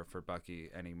be there for Bucky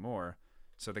anymore.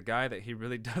 So the guy that he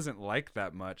really doesn't like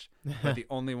that much, but the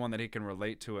only one that he can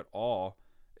relate to at all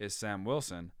is Sam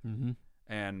Wilson. Mm-hmm.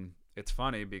 And it's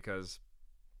funny because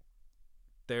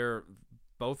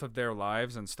both of their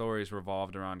lives and stories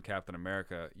revolved around Captain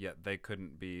America, yet they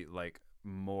couldn't be like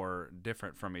more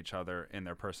different from each other in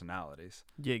their personalities.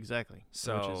 Yeah, exactly.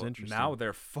 So which is interesting. now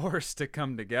they're forced to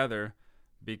come together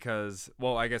because,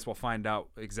 well, I guess we'll find out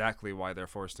exactly why they're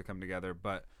forced to come together,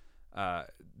 but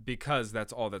because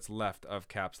that's all that's left of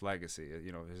Cap's legacy,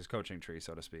 his coaching tree,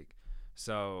 so to speak.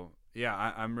 So yeah,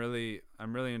 I'm really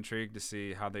intrigued to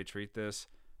see how they treat this.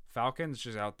 Falcon's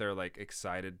just out there like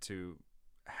excited to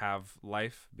have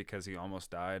life because he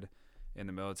almost died in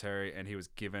the military, and he was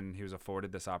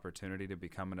afforded this opportunity to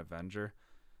become an Avenger.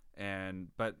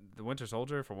 But the Winter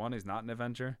Soldier, for one, he's not an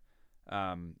Avenger.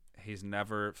 He's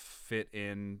never fit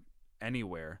in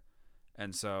anywhere.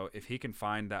 And so if he can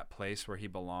find that place where he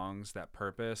belongs, that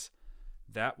purpose,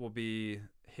 that will be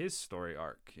his story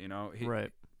arc.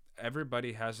 Right.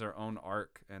 Everybody has their own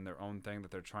arc and their own thing that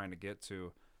they're trying to get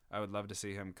to. I would love to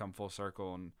see him come full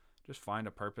circle and just find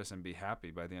a purpose and be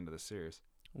happy by the end of the series.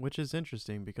 Which is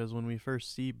interesting because when we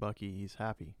first see Bucky, he's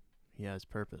happy. He has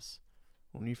purpose.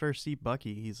 When we first see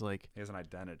Bucky, he's like... He has an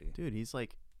identity. Dude, he's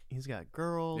like... He's got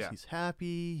girls. Yeah. He's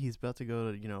happy. He's about to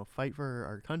go to, fight for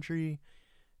our country.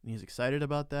 And he's excited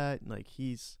about that. Like,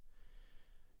 he's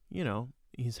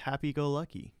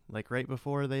happy-go-lucky. Like, right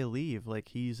before they leave, like,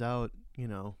 he's out,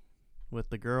 with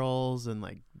the girls and,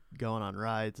 like, going on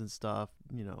rides and stuff,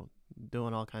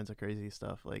 doing all kinds of crazy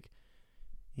stuff. Like,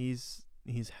 he's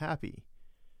happy.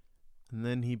 And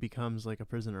then he becomes like a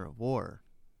prisoner of war.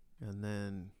 And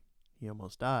then he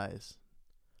almost dies.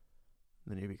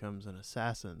 And then he becomes an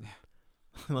assassin.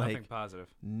 Like, Nothing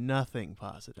positive. Nothing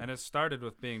positive. And it started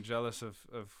with being jealous of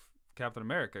Captain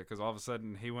America, because all of a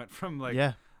sudden he went from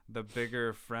like the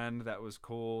bigger friend that was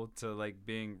cool to like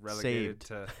being relegated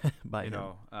to by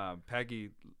Peggy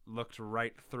looked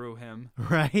right through him.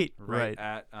 Right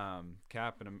at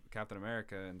Captain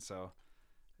America, and so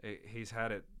he's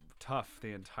had it tough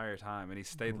the entire time, and he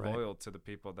stayed loyal to the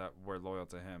people that were loyal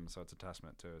to him. So it's a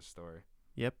testament to his story.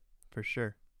 Yep, for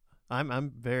sure.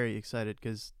 I'm very excited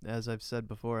because, as I've said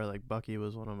before, like, Bucky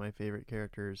was one of my favorite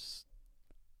characters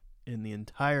in the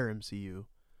entire MCU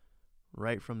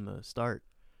right from the start.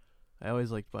 I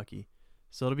always liked Bucky.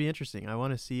 So it'll be interesting. I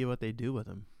want to see what they do with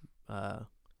him.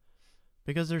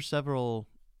 Because there's several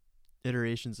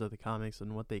iterations of the comics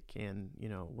and what they can,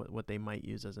 what they might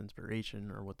use as inspiration,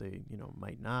 or what they,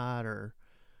 might not, or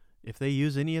if they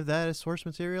use any of that as source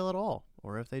material at all,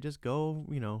 or if they just go,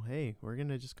 hey, we're going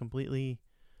to just completely,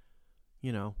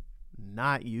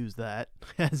 not use that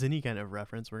as any kind of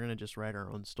reference. We're going to just write our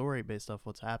own story based off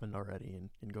what's happened already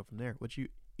and go from there, which you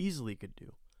easily could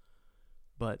do.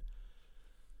 But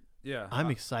yeah,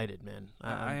 I'm excited, man.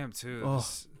 I am too.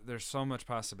 There's so much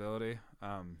possibility.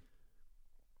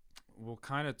 We'll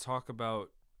kind of talk about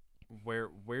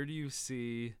where do you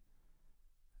see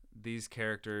these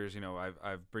characters?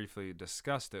 I've briefly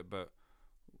discussed it, but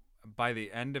by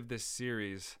the end of this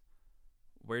series,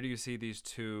 where do you see these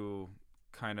two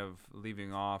kind of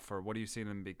leaving off, or what do you see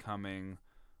them becoming?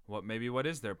 What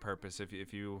is their purpose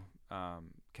if you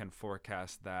can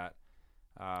forecast that?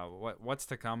 What's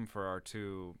to come for our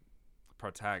two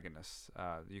protagonists?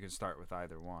 You can start with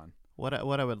either one. What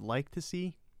I would like to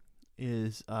see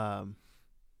is I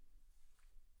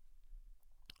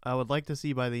would like to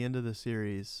see by the end of the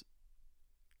series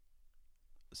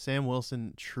Sam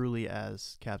Wilson truly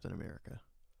as Captain America,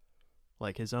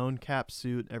 like his own cap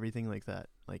suit, everything like that.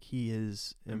 Like, he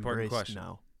is embraced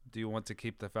now. Do you want to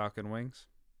keep the Falcon wings?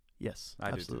 Yes, I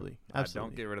absolutely. Do too. Absolutely.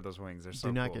 Don't get rid of those wings. They're so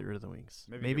cool. Do not cool. get rid of the wings.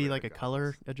 Maybe like a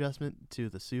color adjustment to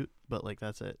the suit, but like,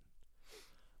 that's it.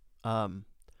 And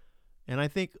I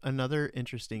think another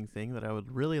interesting thing that I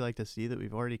would really like to see that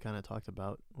we've already kind of talked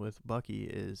about with Bucky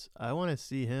is I want to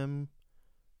see him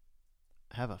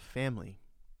have a family,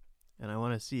 and I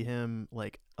want to see him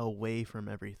like away from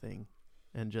everything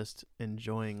and just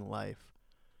enjoying life.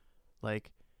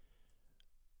 Like,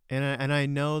 and I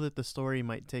know that the story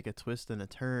might take a twist and a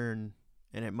turn,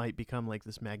 and it might become like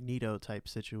this Magneto type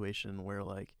situation where,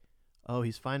 like, oh,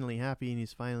 he's finally happy and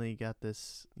he's finally got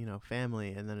this,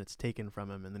 family, and then it's taken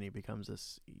from him, and then he becomes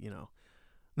this,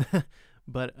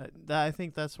 But I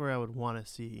think that's where I would want to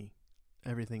see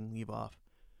everything leave off,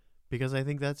 because I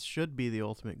think that should be the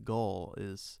ultimate goal,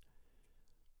 is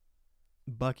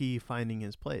Bucky finding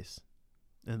his place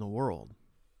in the world,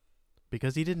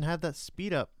 because he didn't have that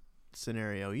speed up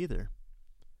scenario either.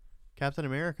 Captain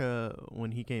America,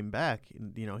 when he came back,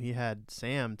 you know, he had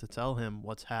Sam to tell him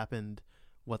what's happened,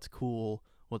 what's cool,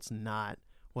 what's not,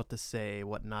 what to say,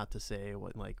 what not to say,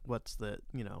 what's the,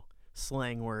 you know,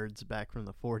 slang words back from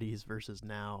the 40s versus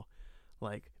now,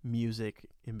 like music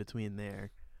in between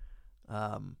there.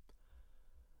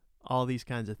 All these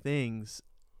kinds of things.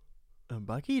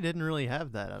 Bucky didn't really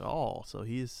have that at all, so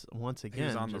he's once again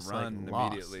He's on the just run like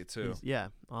lost. immediately too. Yeah,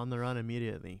 on the run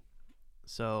immediately.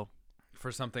 So for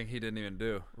something he didn't even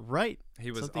do. right, He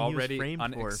was something already framed for.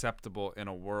 unacceptable in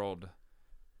a world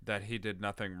that he did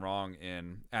nothing wrong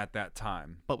in at that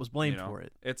time. But was blamed you know? for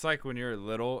it. It's like when you're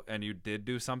little and you did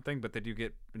do something, but then you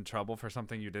get in trouble for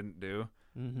something you didn't do,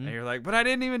 and you're like, "But I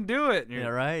didn't even do it." And Yeah,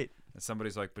 right. And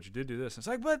somebody's like, "But you did do this." And it's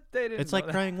like, "But they didn't." It's like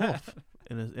crying wolf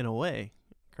in a way.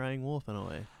 Crying wolf in a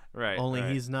way. Right. Only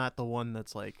right. he's not the one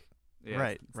that's like. Yeah,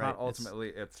 right. It's right. not ultimately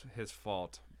it's his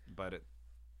fault, but it,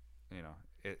 you know,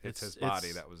 it's his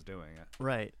body that was doing it.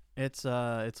 Right. It's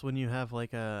when you have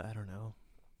like a, I don't know.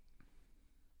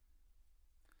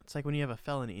 It's like when you have a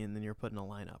felony and then you're put in a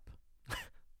lineup.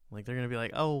 Like they're gonna be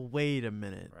like, oh, wait a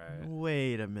minute. Right.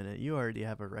 Wait a minute. You already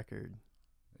have a record.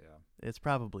 Yeah. It's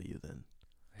probably you then.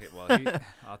 Hey, well,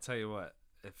 I'll tell you what.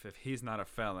 If he's not a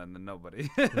felon, then nobody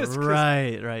is.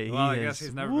 Right. Well, I guess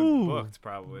he's never Woo. been booked,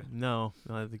 probably. No,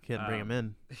 they can't bring him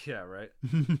in. Yeah, right.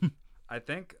 I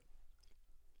think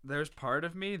there's part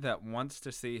of me that wants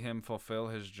to see him fulfill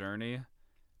his journey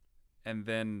and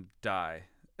then die.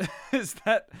 Is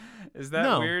that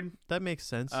No, weird? That makes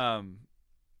sense.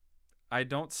 I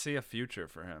don't see a future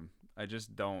for him. I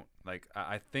just don't. Like,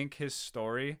 I think his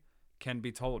story can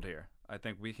be told here. I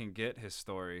think we can get his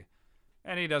story,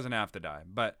 and he doesn't have to die.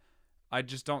 But I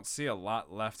just don't see a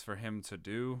lot left for him to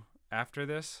do after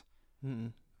this.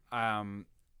 Mm-mm.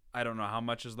 I don't know how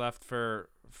much is left for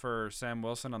Sam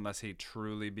Wilson unless he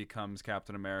truly becomes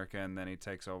Captain America and then he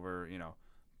takes over, you know,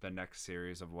 the next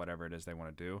series of whatever it is they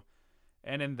want to do.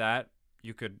 And in that,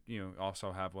 you could, you know,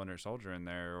 also have Winter Soldier in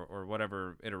there or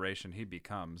whatever iteration he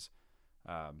becomes.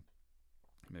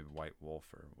 Maybe White Wolf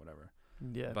or whatever.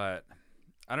 Yeah. But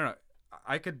I don't know.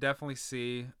 I could definitely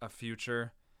see a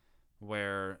future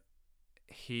where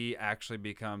he actually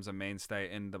becomes a mainstay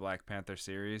in the Black Panther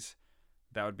series.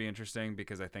 That would be interesting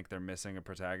because I think they're missing a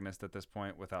protagonist at this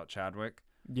point without Chadwick.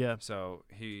 Yeah. So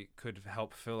he could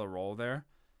help fill a role there.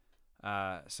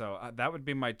 So that would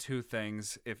be my two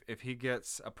things. If he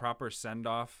gets a proper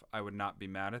send-off, I would not be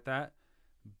mad at that.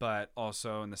 But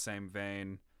also in the same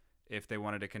vein, if they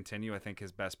wanted to continue, I think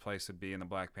his best place would be in the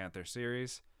Black Panther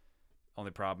series.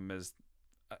 Only problem is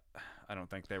I don't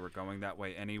think they were going that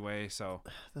way anyway, so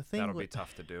that'll be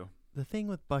tough to do. The thing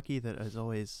with Bucky that has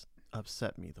always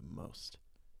upset me the most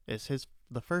is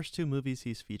the first two movies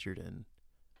he's featured in,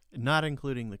 not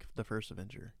including the first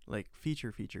Avenger, like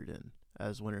featured in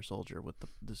as Winter Soldier with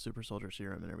the super soldier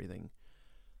serum and everything.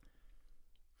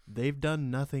 They've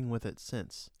done nothing with it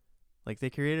since. Like they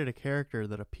created a character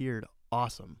that appeared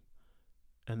awesome,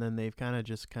 and then they've kind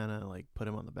of like put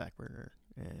him on the back burner.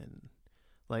 And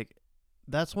like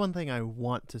that's one thing I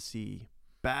want to see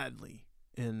badly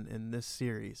in this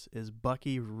series is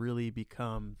Bucky really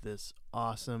become this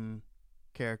awesome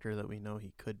character that we know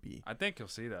he could be. I think you'll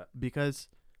see that. Because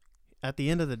at the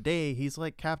end of the day, he's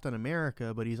like Captain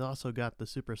America, but he's also got the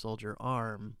super soldier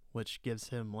arm, which gives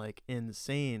him like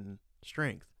insane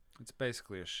strength. It's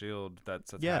basically a shield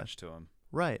that's attached to him.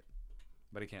 Right.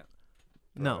 But he can't.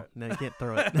 No, you can't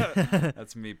throw it.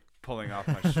 That's me pulling off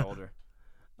my shoulder.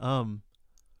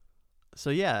 So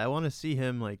yeah, I want to see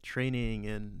him like training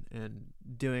and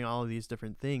doing all of these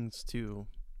different things to,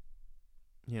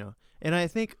 you know. And I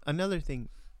think another thing,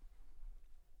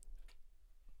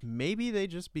 maybe they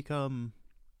just become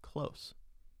close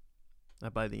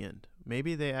by the end.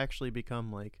 Maybe they actually become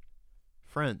like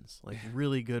friends, like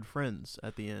really good friends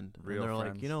at the end. Real and they're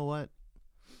friends. like, you know what?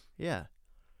 Yeah.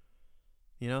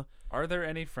 You know? Are there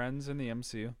any friends in the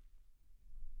MCU?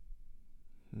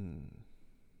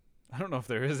 I don't know if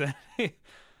there is any.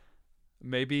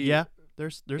 Maybe. Yeah,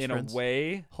 there's in friends. a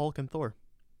way. Hulk and Thor.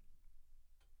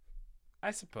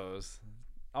 I suppose.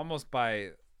 Almost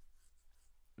by.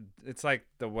 It's like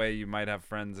the way you might have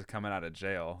friends coming out of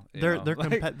jail. They're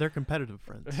like, they're competitive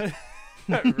friends.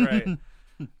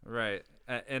 right.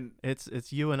 And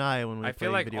it's you and I when we. I feel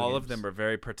play like video all games. of them are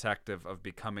very protective of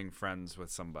becoming friends with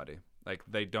somebody. Like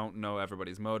they don't know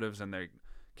everybody's motives and they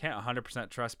can't 100%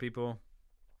 trust people.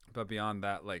 But beyond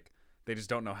that, like they just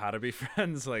don't know how to be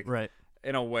friends. Like right.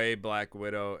 In a way, Black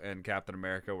Widow and Captain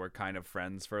America were kind of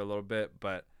friends for a little bit,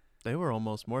 but they were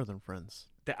almost more than friends.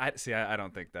 I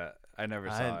don't think that. I never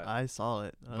saw it. I saw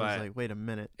it. I was like, wait a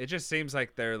minute. It just seems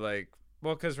like they're like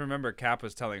Well, because remember, Cap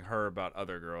was telling her about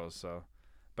other girls, so.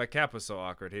 But Cap was so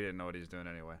awkward, he didn't know what he was doing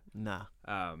anyway. Nah.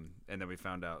 And then we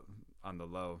found out on the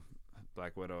low,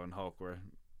 Black Widow and Hulk were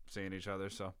seeing each other,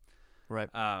 so. Right.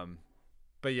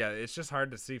 But yeah, it's just hard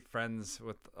to see friends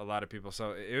with a lot of people.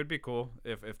 So it would be cool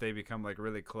if they become like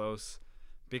really close,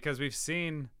 because we've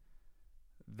seen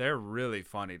they're really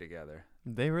funny together.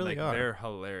 They really are. They're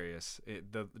hilarious.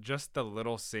 Just the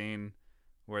little scene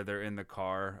where they're in the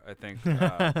car. I think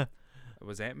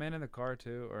was Ant-Man in the car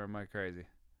too, or am I crazy?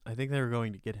 I think they were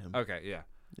going to get him. Okay, yeah.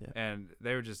 Yeah. And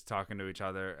they were just talking to each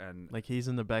other, and like he's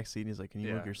in the back seat and he's like, "Can you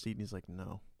move Yeah. your seat?" And he's like,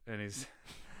 "No." and he's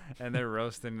and they're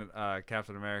roasting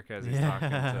Captain America as he's talking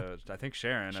to I think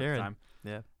Sharon at the time.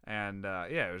 Yeah. And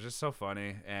yeah, it was just so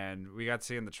funny. And we got to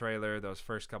see in the trailer those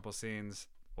first couple scenes.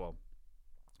 Well,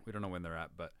 we don't know when they're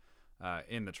at, but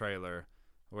in the trailer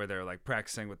where they're like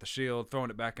practicing with the shield, throwing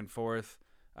it back and forth.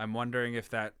 I'm wondering if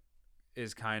that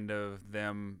is kind of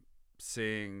them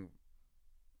seeing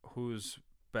who's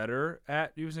better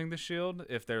at using the shield.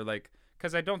 If they're like,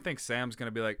 because I don't think Sam's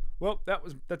gonna be like, well,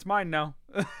 that's mine now.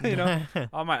 You know,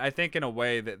 all mine. I think in a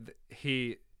way that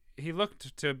he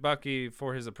looked to Bucky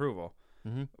for his approval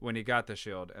when he got the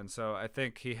shield, and so I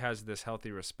think he has this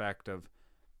healthy respect of,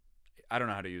 I don't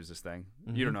know how to use this thing.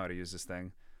 You don't know how to use this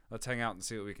thing. Let's hang out and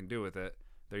see what we can do with it.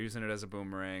 They're using it as a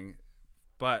boomerang,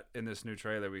 but in this new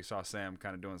trailer, we saw Sam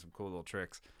kind of doing some cool little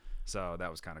tricks, so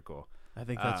that was kind of cool. I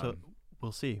think that's what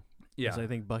we'll see. Yeah, I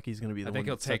think Bucky's gonna be the I one think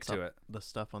he'll that take sets to up it. the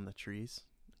stuff on the trees.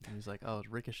 And he's like, "Oh,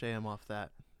 ricochet him off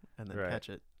that, and then Right. catch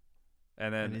it."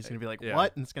 And then he's gonna be like, yeah.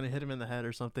 "What?" And it's gonna hit him in the head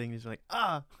or something. He's like,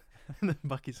 "Ah!" And then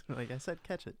Bucky's gonna like, "I said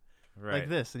catch it." Right. Like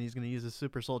this, and he's gonna use his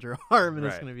super soldier arm, and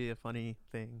it's Right. gonna be a funny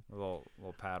thing. A little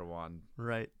Padawan.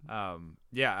 Right.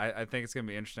 Yeah, I think it's gonna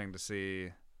be interesting to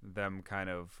see them kind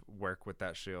of work with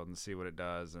that shield and see what it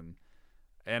does, and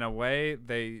in a way,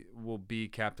 they will be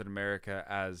Captain America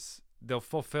as they'll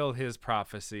fulfill his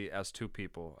prophecy as two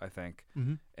people, I think,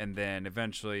 and then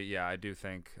eventually, yeah, I do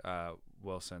think Sam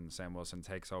Wilson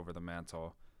takes over the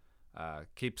mantle,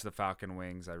 keeps the Falcon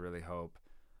wings. I really hope.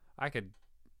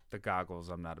 The goggles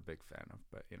I'm not a big fan of,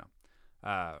 but you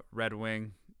know, Red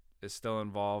Wing is still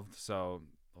involved, so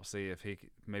we'll see if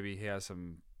maybe he has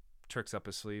some tricks up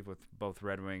his sleeve with both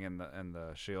Red Wing and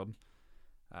the shield,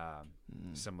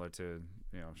 similar to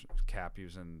Cap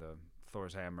using the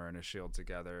Thor's hammer and his shield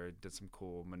together. Did some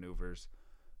cool maneuvers,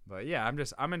 but yeah,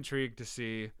 I'm intrigued to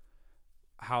see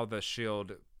how the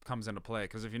shield comes into play,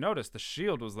 because if you notice, the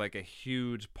shield was like a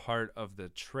huge part of the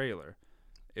trailer.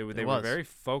 They were very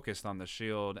focused on the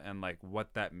shield and like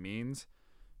what that means.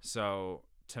 So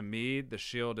to me, the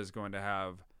shield is going to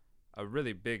have a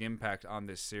really big impact on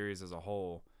this series as a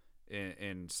whole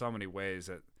in so many ways,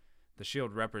 that the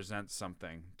shield represents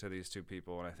something to these two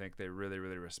people, and I think they really,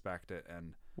 really respect it.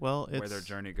 And where their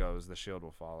journey goes, the shield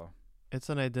will follow. It's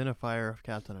an identifier of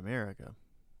Captain America.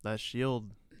 That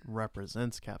shield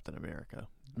represents Captain America,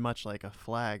 much like a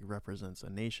flag represents a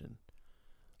nation.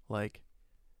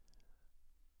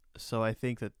 So I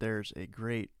think that there's a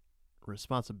great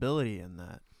responsibility in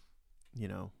that,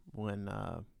 when,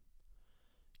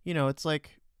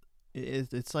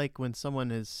 it's like when someone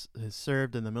has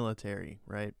served in the military,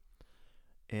 right?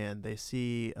 And they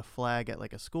see a flag at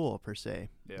like a school per se,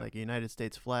 like a United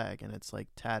States flag, and it's like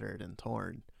tattered and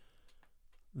torn.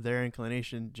 Their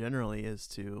inclination generally is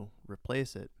to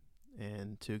replace it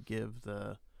and to give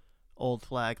the old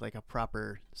flag like a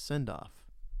proper send-off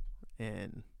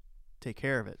and take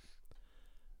care of it.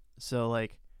 So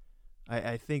like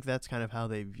I think that's kind of how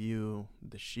they view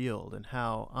the shield, and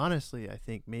how honestly I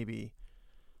think maybe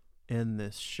in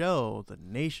this show the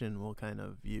nation will kind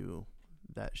of view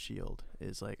that shield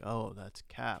is like, oh, that's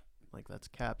Cap, like that's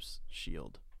Cap's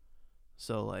shield.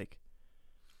 So like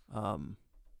I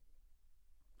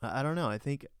don't know, I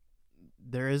think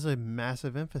there is a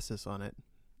massive emphasis on it.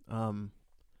 And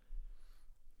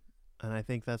I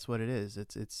think that's what it is.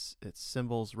 Its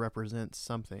symbols represent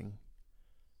something.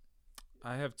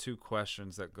 I have two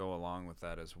questions that go along with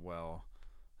that as well.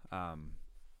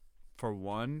 For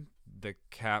one, the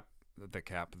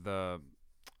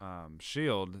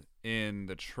shield in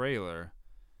the trailer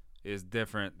is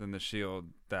different than the shield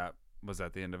that was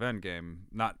at the end of Endgame.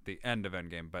 Not the end of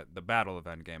Endgame, but the Battle of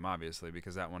Endgame, obviously,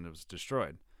 because that one was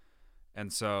destroyed.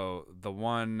 And so the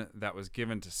one that was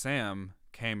given to Sam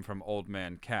came from Old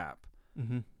Man Cap.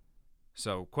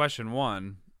 So question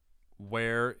one,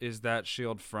 where is that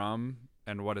shield from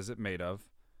and what is it made of?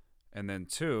 And then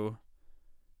two,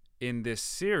 in this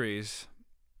series,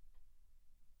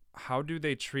 how do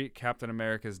they treat Captain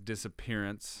America's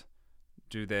disappearance?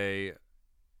 I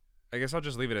guess I'll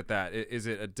just leave it at that. Is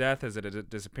it a death? Is it a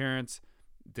disappearance?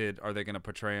 are they going to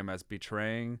portray him as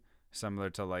betraying, similar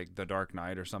to like The Dark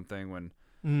Knight or something, when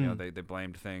you know they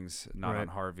blamed things not on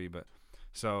Harvey, but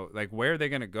so like where are they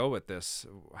going to go with this?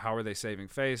 How are they saving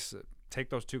face? Take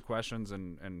those two questions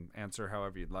and answer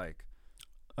however you'd like.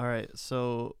 All right,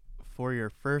 so for your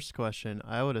first question,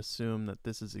 I would assume that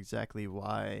this is exactly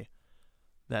why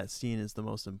that scene is the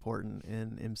most important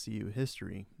in MCU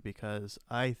history, because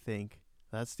I think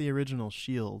that's the original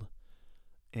Shield,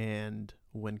 and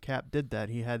when Cap did that,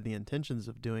 he had the intentions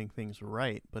of doing things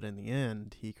right, but in the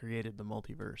end, he created the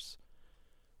multiverse,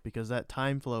 because that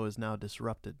time flow is now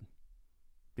disrupted.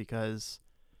 Because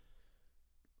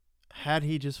had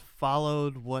he just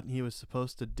followed what he was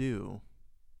supposed to do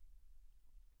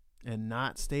and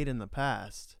not stayed in the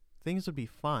past, things would be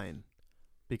fine,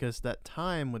 because that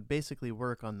time would basically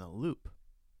work on the loop.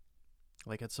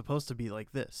 Like, it's supposed to be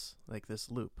like this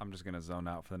loop. I'm just going to zone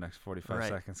out for the next 45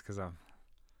 seconds because I'm...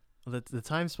 The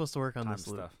time's supposed to work on this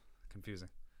loop. Stuff. Confusing.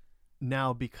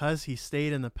 Now, because he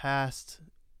stayed in the past,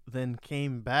 then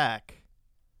came back,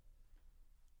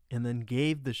 and then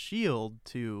gave the shield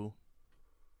to,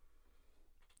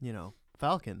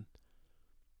 Falcon,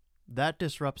 that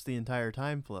disrupts the entire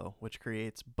time flow, which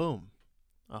creates, boom,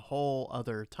 a whole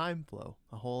other time flow,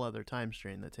 a whole other time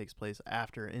strain that takes place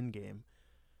after Endgame.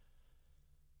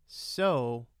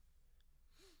 So,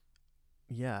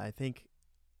 yeah, I think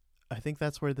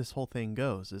that's where this whole thing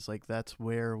goes. Is like that's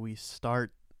where we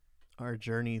start our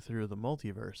journey through the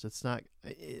multiverse.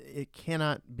 It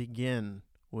cannot begin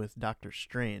with Doctor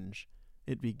Strange.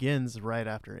 It begins right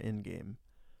after Endgame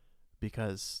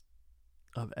because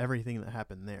of everything that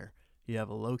happened there. You have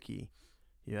a Loki,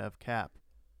 you have Cap.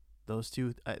 Those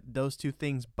two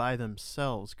things by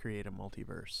themselves create a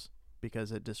multiverse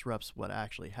because it disrupts what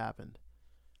actually happened.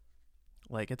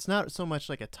 Like, it's not so much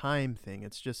like a time thing.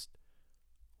 It's just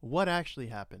what actually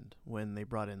happened when they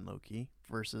brought in Loki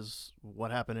versus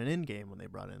what happened in Endgame when they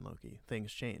brought in Loki.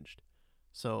 Things changed.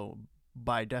 So,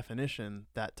 by definition,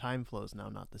 that time flow is now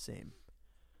not the same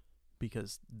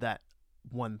because that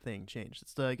one thing changed.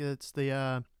 Oh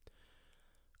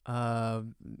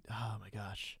my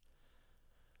gosh.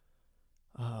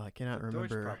 Oh, I cannot remember.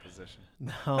 Deutsch proposition.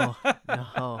 No.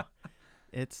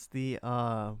 It's the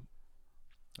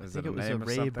I think it was a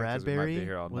Ray Bradbury.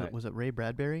 Was it Ray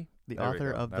Bradbury, the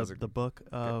author of the book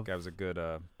of? Guy was a good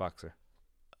boxer.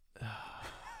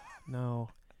 No,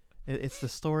 it's the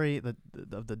story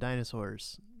of the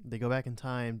dinosaurs. They go back in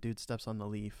time. Dude steps on the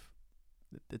leaf.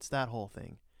 It's that whole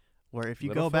thing, where if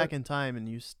you go back in time and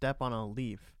you step on a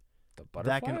leaf,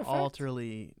 that can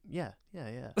alterly, yeah.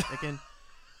 It can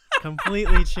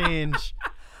completely change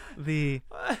the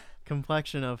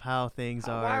complexion of how things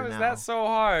are. Why was now. That so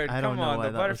hard? I don't know why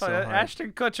the that butterfly. was so hard.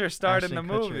 Ashton Kutcher starred in the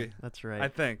Kutcher. movie. That's right. I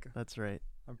think. That's right.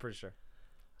 I'm pretty sure.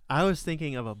 I was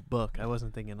thinking of a book. I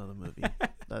wasn't thinking of the movie.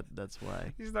 That's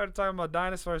why. He started talking about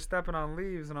dinosaurs stepping on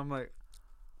leaves, and I'm like,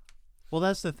 well,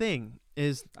 that's the thing.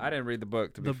 Is I didn't read the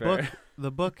book to be fair.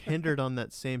 The book hindered on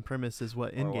that same premise as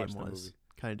what Endgame was.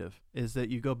 Kind of is that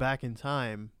you go back in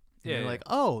time. And you're like,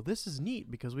 oh, this is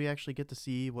neat because we actually get to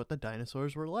see what the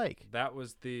dinosaurs were like. That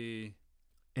was the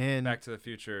Back to the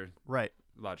Future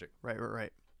logic.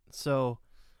 Right. So,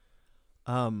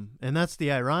 and that's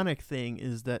the ironic thing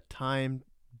is that time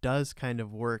does kind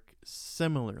of work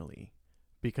similarly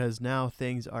because now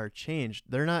things are changed.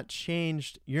 They're not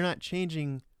changed. You're not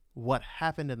changing what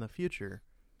happened in the future.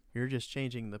 You're just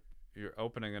changing You're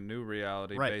opening a new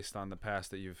reality based on the past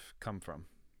that you've come from.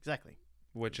 Exactly.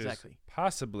 Which is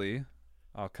possibly,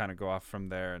 I'll kind of go off from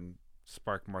there and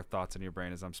spark more thoughts in your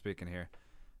brain as I'm speaking here.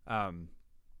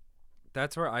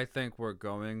 That's where I think we're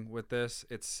going with this.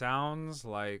 It sounds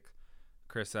like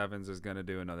Chris Evans is going to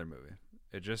do another movie.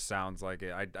 It just sounds like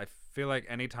it. I feel like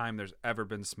anytime there's ever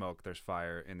been smoke, there's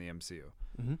fire in the MCU.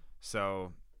 Mm-hmm.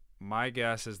 So my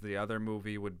guess is the other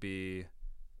movie would be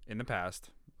in the past,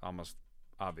 almost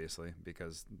obviously,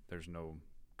 because there's no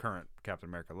current Captain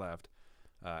America left.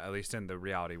 At least in the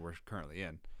reality we're currently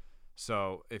in.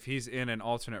 So if he's in an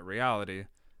alternate reality,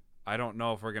 I don't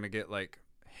know if we're going to get like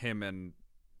him and,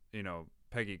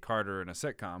 Peggy Carter in a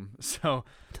sitcom. So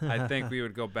I think we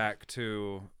would go back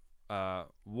to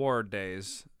war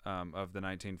days of the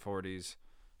 1940s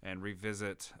and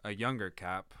revisit a younger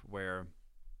Cap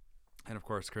and of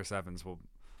course Chris Evans will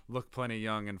look plenty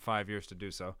young in 5 years to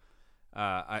do so.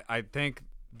 I think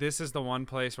this is the one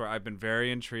place where I've been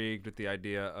very intrigued with the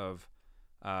idea of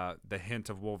the hint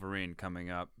of Wolverine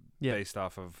coming up based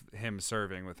off of him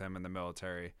serving with him in the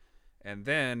military. And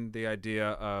then the idea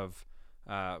of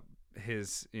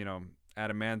his,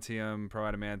 adamantium,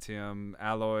 pro-adamantium,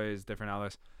 alloys, different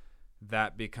alloys,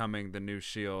 that becoming the new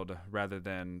shield rather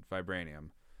than vibranium.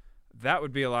 That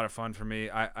would be a lot of fun for me.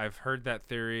 I've heard that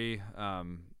theory a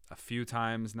few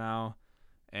times now,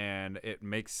 and it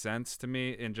makes sense to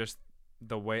me in just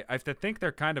the way. I think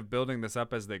they're kind of building this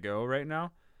up as they go right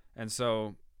now, and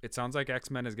so it sounds like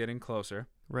X-Men is getting closer.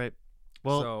 Right.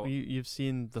 Well, So, you've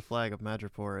seen the flag of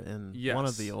Madripoor in one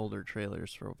of the older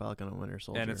trailers for Falcon and Winter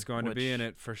Soldier. And it's going to be in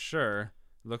it for sure.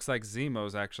 Looks like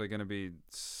Zemo's actually going to be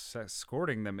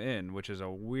escorting them in, which is a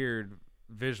weird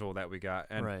visual that we got.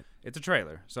 And it's a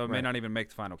trailer, so it may not even make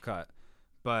the final cut.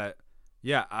 But,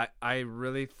 yeah, I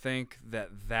really think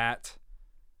that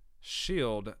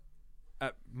shield,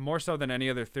 more so than any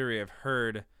other theory I've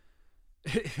heard,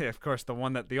 of course,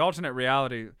 the alternate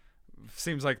reality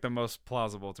seems like the most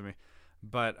plausible to me.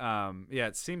 But, yeah,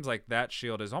 it seems like that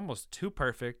shield is almost too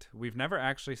perfect. We've never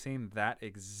actually seen that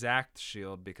exact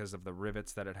shield because of the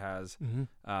rivets that it has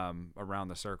around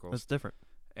the circles. That's different.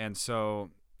 And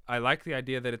so I like the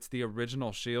idea that it's the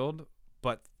original shield,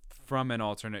 but from an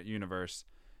alternate universe.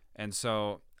 And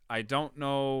so I don't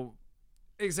know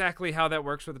exactly how that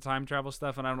works with the time travel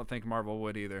stuff, and I don't think Marvel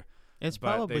would either. But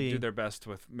probably they do their best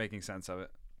with making sense of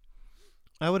it.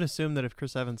 I would assume that if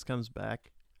Chris Evans comes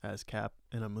back as Cap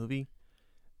in a movie,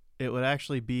 it would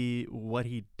actually be what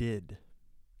he did,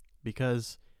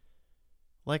 because,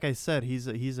 like I said, he's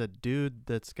a dude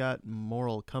that's got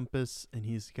moral compass, and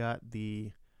he's got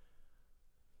the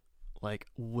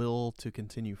will to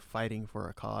continue fighting for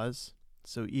a cause.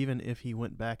 So even if he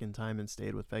went back in time and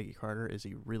stayed with Peggy Carter, is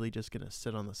he really just going to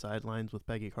sit on the sidelines with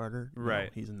Peggy Carter? Right. No,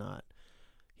 he's not.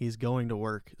 He's going to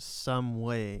work some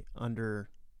way under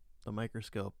the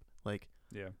microscope,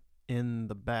 in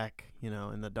the back,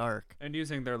 in the dark. And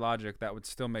using their logic, that would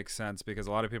still make sense, because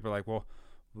a lot of people are like, well,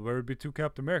 there would be two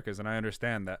Captain Americas, and I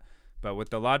understand that. But with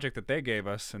the logic that they gave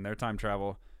us in their time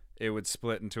travel, it would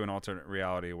split into an alternate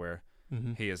reality where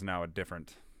he is now a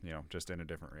different, just in a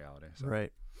different reality. So.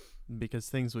 Right. Because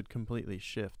things would completely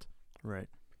shift. Right.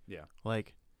 Yeah.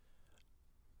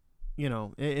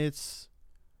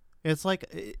 It's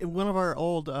like in one of our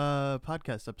old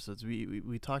podcast episodes,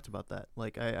 we talked about that.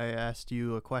 I asked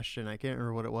you a question. I can't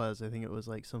remember what it was. I think it was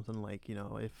something like,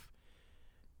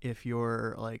 if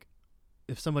you're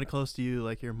if somebody close to you,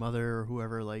 like your mother or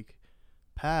whoever,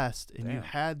 passed, and you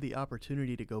had the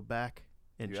opportunity to go back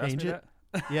and change it.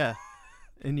 Yeah.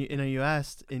 And you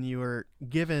asked, and you were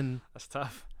given that's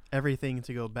tough. Everything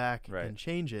to go back and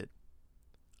change it.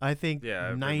 I think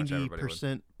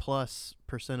 90% plus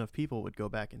 % of people would go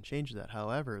back and change that.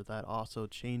 However, that also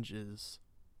changes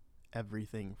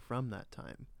everything from that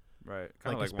time. Right.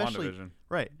 Kind of like WandaVision.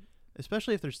 Right.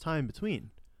 Especially if there's time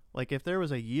between. If there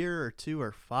was a year or 2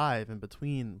 or 5 in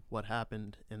between what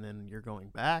happened and then you're going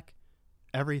back,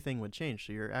 everything would change.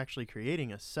 So you're actually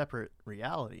creating a separate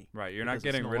reality. Right. You're not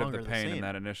getting rid of the pain in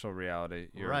that initial reality.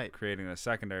 You're creating a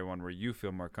secondary one where you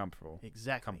feel more comfortable.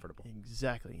 Comfortable.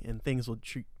 Exactly. And things will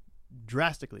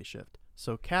drastically shift.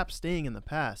 So Cap staying in the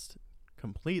past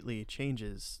completely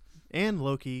changes, and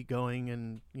Loki going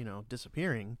and,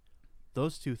 disappearing.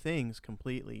 Those two things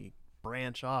completely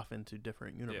branch off into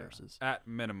different universes. Yeah. At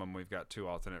minimum, we've got 2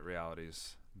 alternate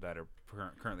realities that are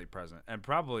currently present, and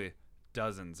probably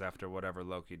dozens after whatever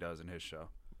Loki does in his show.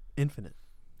 Infinite.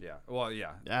 Yeah. Well,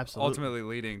 yeah. Absolutely. Ultimately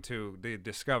leading to the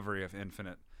discovery of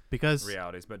infinite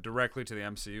realities, but directly to the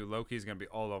MCU, Loki's going to be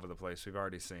all over the place. We've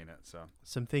already seen it. So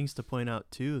some things to point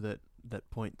out too that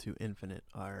point to infinite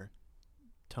are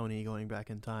Tony going back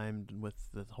in time with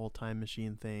the whole time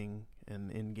machine thing, and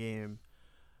in game,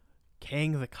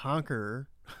 Kang the Conqueror.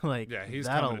 He's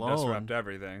that coming alone, to disrupt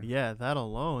everything. Yeah, that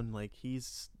alone,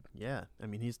 he's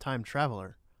time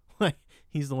traveler.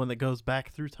 He's the one that goes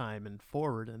back through time and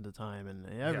forward into time and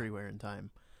everywhere in time.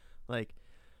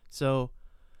 So,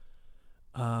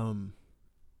 man,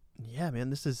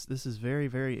 this is very,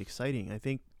 very exciting. I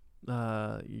think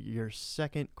your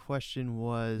second question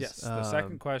was... Yes, the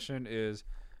second question is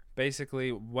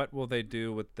basically, what will they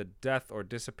do with the death or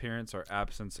disappearance or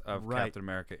absence of Captain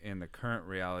America in the current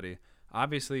reality?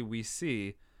 Obviously, we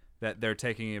see that they're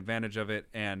taking advantage of it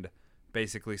and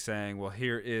basically saying, well,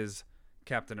 here is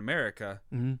Captain America.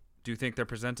 Mm-hmm. Do you think they're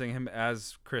presenting him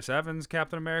as Chris Evans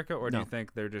Captain America, or do you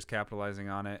think they're just capitalizing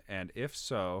on it? And if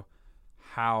so,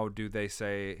 how do they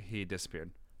say he disappeared?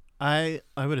 I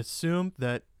would assume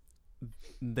that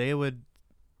they would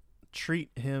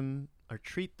treat him or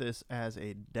treat this as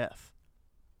a death,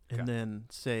 and then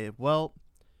say, well,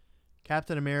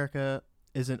 Captain America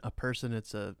isn't a person,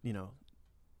 it's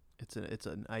it's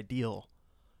an ideal,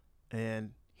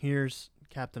 and here's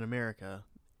Captain America,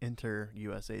 enter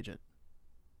U.S. agent.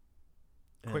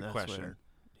 And Quick that's question. where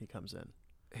he comes in.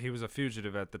 He was a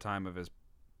fugitive at the time of his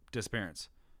disappearance.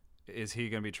 Is he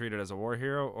going to be treated as a war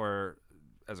hero or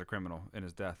as a criminal in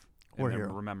his death, War in their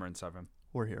hero. remembrance of him.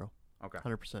 War hero. Okay.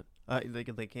 100%.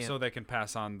 They can't. So they can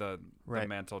pass on the Right.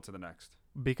 mantle to the next.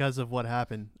 Because of what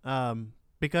happened.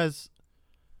 Because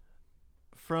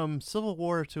from Civil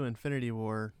War to Infinity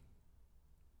War,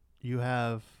 you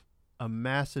have a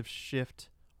massive shift.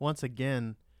 Once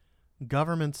again,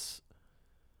 governments.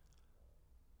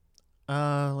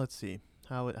 Let's see.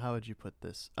 How would you put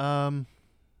this? Oh,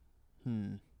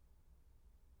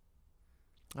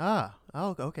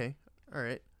 okay. All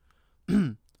right.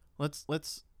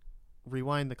 Let's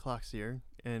rewind the clocks here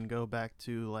and go back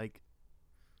to like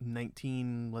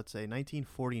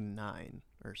 1949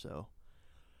 or so.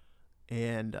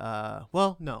 And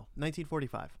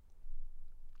 1945.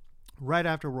 Right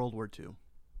after World War II.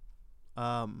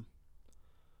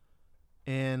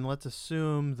 And let's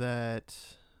assume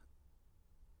that,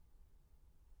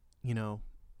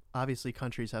 obviously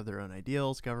countries have their own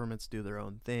ideals, governments do their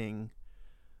own thing.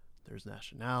 There's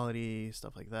nationality,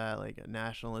 stuff like that, like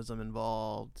nationalism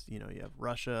involved. You have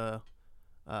Russia,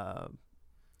 the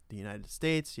United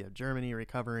States, you have Germany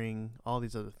recovering, all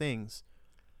these other things.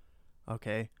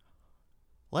 Okay.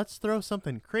 Let's throw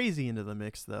something crazy into the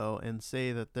mix, though, and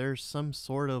say that there's some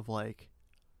sort of like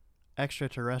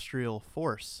extraterrestrial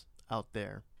force out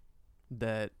there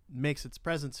that makes its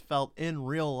presence felt in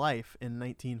real life in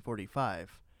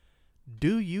 1945.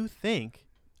 Do you think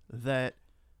that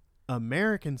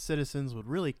American citizens would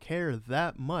really care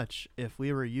that much if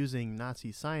we were using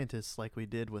Nazi scientists like we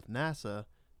did with NASA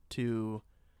to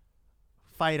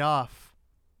fight off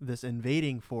this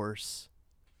invading force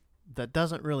that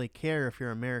doesn't really care if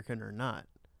you're American or not?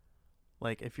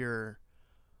 Like if you're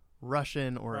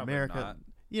Russian or Probably American,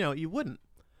 you wouldn't.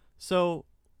 So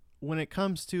when it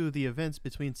comes to the events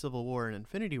between Civil War and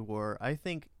Infinity War, I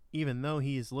think even though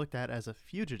he's looked at as a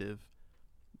fugitive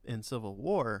in Civil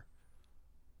War,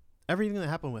 everything that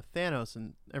happened with Thanos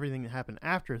and everything that happened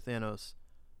after Thanos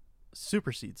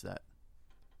supersedes that.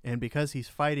 And because he's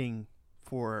fighting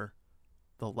for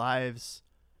the lives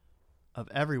of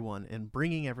everyone and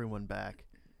bringing everyone back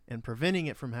and preventing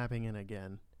it from happening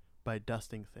again by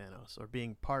dusting Thanos or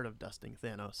being part of dusting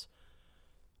Thanos,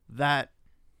 that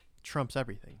trumps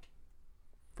everything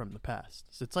from the past.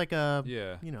 So it's like a,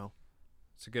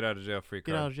 it's a get out of jail free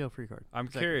card. Get out of jail free card. I'm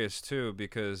curious too,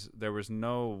 because there was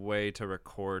no way to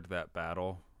record that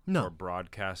battle or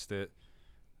broadcast it.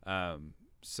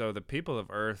 So the people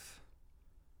of Earth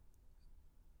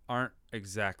aren't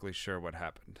exactly sure what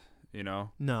happened,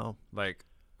 No. Like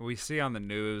we see on the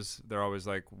news, they're always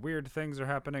like weird things are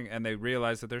happening, and they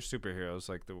realize that they're superheroes.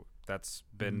 Like that's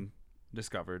been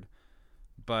discovered,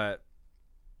 but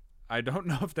I don't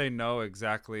know if they know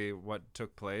exactly what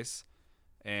took place.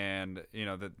 And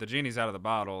the genie's out of the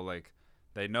bottle. Like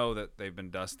they know that they've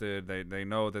been dusted. They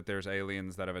know that there's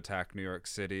aliens that have attacked New York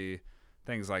City,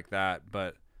 things like that.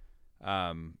 But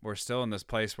we're still in this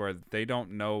place where they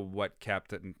don't know what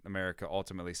Captain America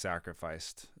ultimately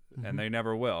sacrificed, and they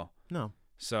never will. No.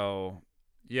 So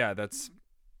yeah, that's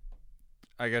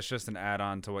I guess just an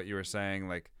add-on to what you were saying.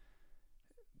 Like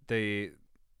the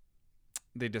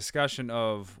discussion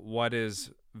of what is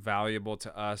valuable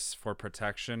to us for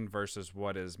protection versus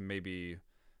what is maybe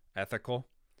ethical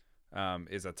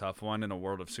is a tough one in a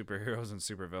world of superheroes and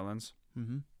supervillains.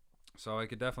 So I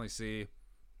could definitely see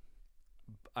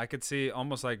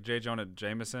almost like J. Jonah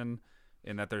Jameson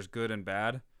in that there's good and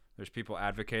bad. There's people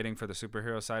advocating for the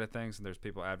superhero side of things, and there's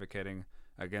people advocating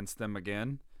against them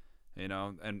again,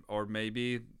 and or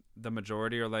maybe the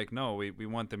majority are like, no, we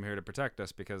want them here to protect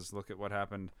us because look at what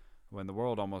happened when the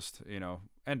world almost,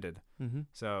 ended.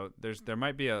 So there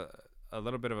might be a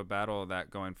little bit of a battle of that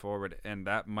going forward, and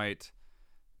that might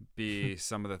be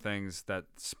some of the things that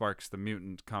sparks the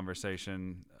mutant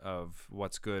conversation of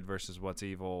what's good versus what's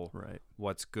evil, right?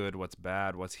 What's good, what's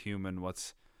bad, what's human,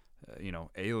 what's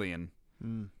alien.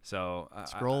 So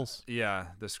Skrulls.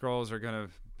 The Skrulls are gonna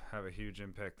have a huge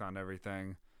impact on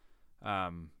everything.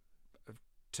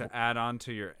 To add on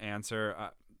to your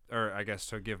answer, or I guess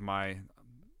to give my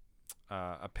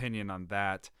opinion on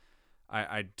that,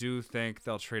 I do think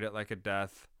they'll treat it like a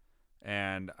death,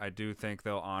 and I do think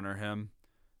they'll honor him.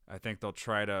 I think they'll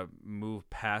try to move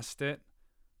past it,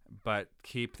 but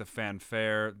keep the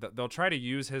fanfare. They'll try to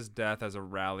use his death as a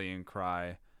rallying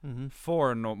cry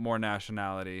for more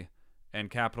nationality and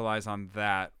capitalize on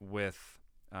that with,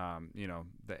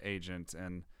 the agent,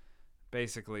 and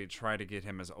basically try to get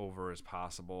him as over as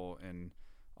possible in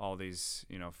all these,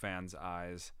 fans'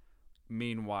 eyes.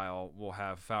 Meanwhile, we'll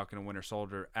have Falcon and Winter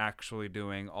Soldier actually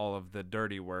doing all of the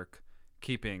dirty work,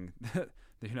 keeping the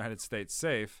United States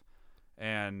safe.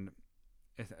 And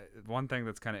one thing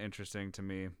that's kind of interesting to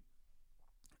me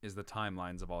is the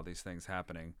timelines of all these things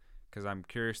happening, because I'm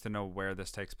curious to know where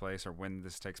this takes place or when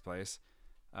this takes place,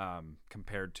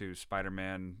 compared to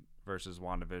Spider-Man versus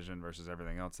WandaVision versus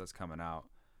everything else that's coming out,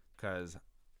 because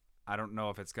I don't know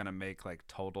if it's going to make like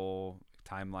total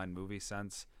timeline movie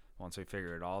sense once we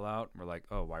figure it all out. We're like,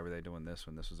 oh, why were they doing this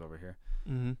when this was over here?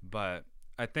 Mm-hmm. But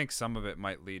I think some of it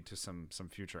might lead to some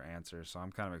future answers. So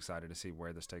I'm kind of excited to see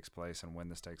where this takes place and when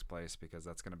this takes place, because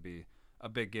that's going to be a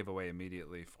big giveaway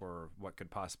immediately for what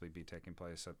could possibly be taking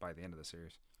place by the end of the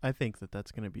series. I think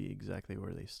that's going to be exactly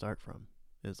where they start from,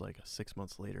 is like a 6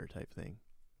 months later type thing.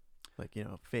 Like,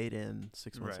 fade in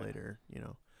 6 months later,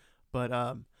 But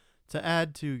to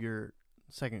add to your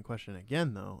second question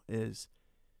again, though, is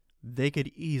they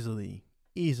could easily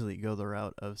go the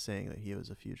route of saying that he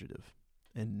was a fugitive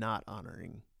and not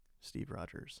honoring Steve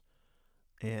Rogers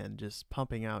and just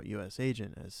pumping out U.S.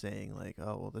 Agent as saying like,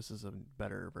 oh, well, this is a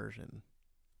better version.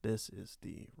 This is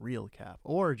the real Cap.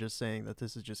 Or just saying that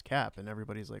this is just Cap, and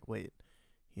everybody's like, wait,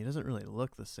 he doesn't really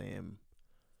look the same,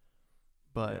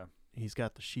 but he's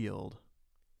got the shield,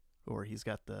 or he's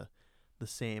got the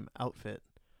same outfit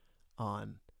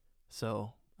on.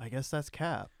 So I guess that's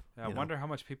Cap. Yeah, I wonder how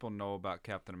much people know about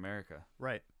Captain America.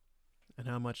 Right. And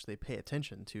how much they pay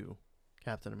attention to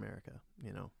Captain America,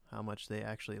 how much they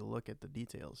actually look at the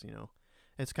details,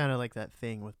 It's kind of like that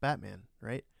thing with Batman,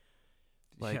 right?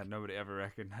 Like, yeah, nobody ever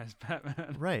recognized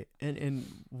Batman. Right. And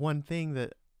one thing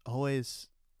that always,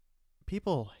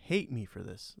 people hate me for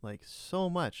this, like so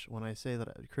much when I say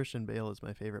that Christian Bale is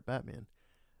my favorite Batman.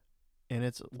 And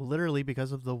it's literally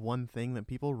because of the one thing that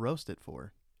people roast it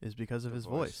for, is because of his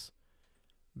voice.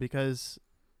 Because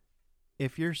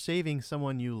if you're saving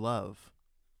someone you love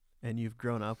and you've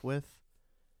grown up with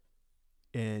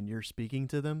and you're speaking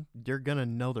to them, you're going to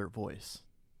know their voice.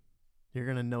 You're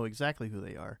going to know exactly who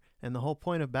they are. And the whole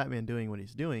point of Batman doing what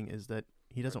he's doing is that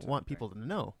he doesn't want people to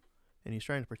know, and he's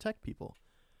trying to protect people.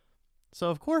 So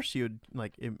of course you'd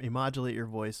like modulate your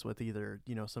voice with either,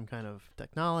 some kind of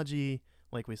technology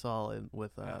like we saw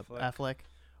with Affleck,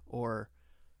 or,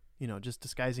 just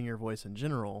disguising your voice in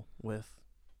general with,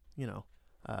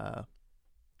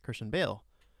 Christian Bale.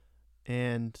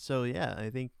 And so, yeah, I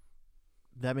think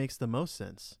that makes the most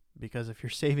sense, because if you're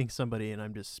saving somebody and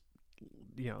I'm just,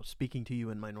 speaking to you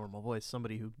in my normal voice,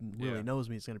 somebody who really knows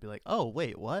me is going to be like, oh,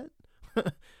 wait, what?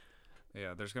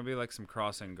 Yeah, there's going to be like some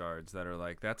crossing guards that are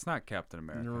like, that's not Captain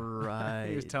America. Right.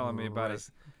 He was telling me about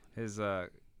his oh,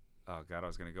 God, I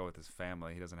was going to go with his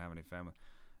family. He doesn't have any family.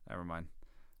 Never mind.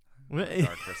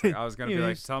 I was going to be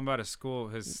like, tell him about his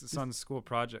son's school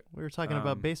project. We were talking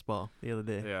about baseball the other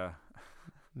day. Yeah.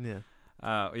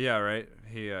 Yeah. Yeah, right.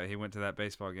 He went to that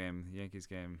baseball game, Yankees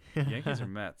game. Yankees or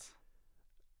Mets?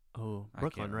 Oh,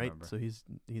 Brooklyn, right? So he's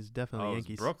definitely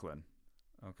Yankees. It's Brooklyn.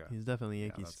 Okay. He's definitely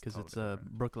Yankees because it's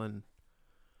Brooklyn.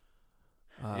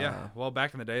 Yeah. Well,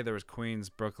 back in the day, there was Queens,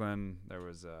 Brooklyn. There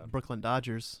was Brooklyn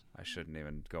Dodgers. I shouldn't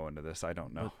even go into this. I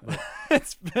don't know.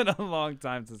 It's been a long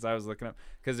time since I was looking up,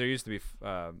 because there used to be.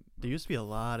 There used to be a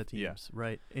lot of teams,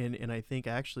 right? And I think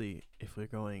actually, if we're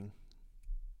going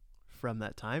from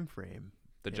that time frame,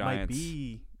 the Giants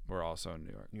were also in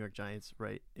New York. New York Giants,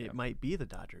 right? It might be the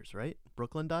Dodgers, right?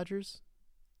 Brooklyn Dodgers,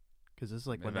 because this is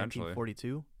like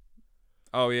 1942.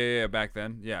 Oh yeah, back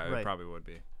then, it probably would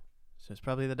be. So it's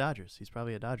probably the Dodgers. He's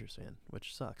probably a Dodgers fan,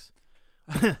 which sucks.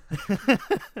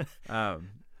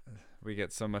 We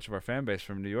get so much of our fan base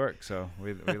from New York, so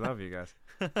we love you guys.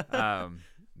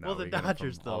 Well, the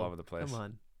Dodgers, though, all over the place. Come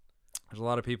on. There's a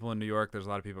lot of people in New York. There's a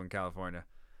lot of people in California.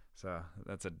 So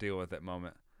that's a deal with it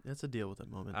moment. That's a deal with it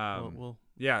moment.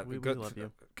 We love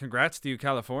you. Congrats to you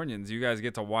Californians. You guys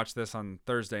get to watch this on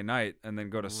Thursday night and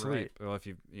then go to sleep. Well, if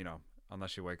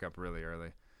unless you wake up really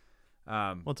early.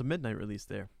 Well, it's a midnight release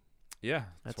there. Yeah,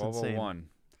 that's 12:01.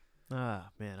 Ah,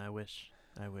 man, I wish.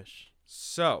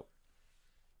 So,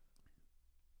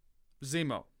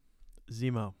 Zemo.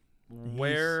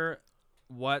 Where,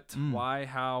 what, why,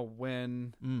 how,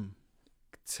 when.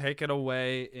 Take it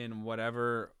away in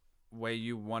whatever way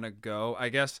you want to go. I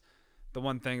guess the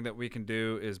one thing that we can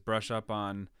do is brush up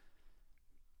on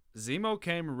Zemo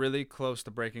came really close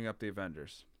to breaking up the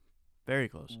Avengers. Very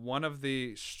close. One of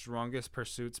the strongest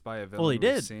pursuits by a villain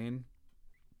we've seen.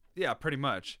 Yeah, pretty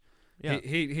much. Yeah.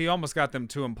 He almost got them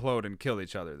to implode and kill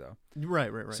each other, though.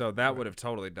 Right. So that would have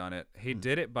totally done it. He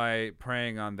did it by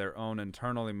preying on their own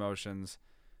internal emotions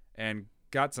and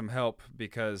got some help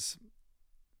because,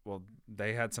 well,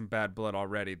 they had some bad blood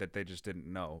already that they just didn't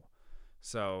know.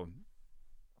 So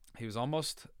he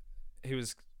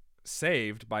was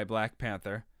saved by Black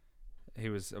Panther. He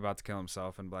was about to kill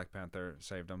himself, and Black Panther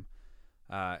saved him.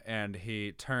 And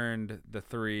he turned the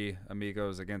three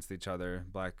amigos against each other,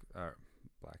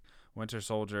 Black. Winter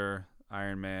Soldier,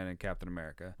 Iron Man, and Captain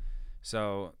America.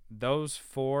 So those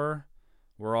 4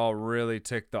 were all really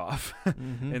ticked off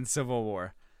in Civil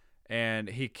War. And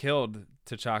he killed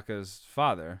T'Chaka's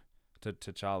father,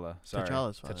 T'Challa. Sorry,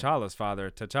 T'Challa's father,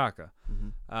 T'Chaka.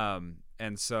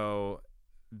 And so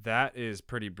that is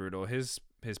pretty brutal. His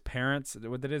parents,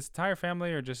 did his entire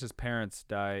family or just his parents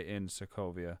die in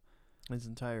Sokovia? His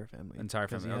entire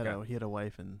family. He had a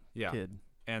wife and kid.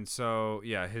 And so,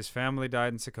 his family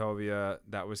died in Sokovia.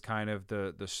 That was kind of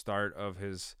the start of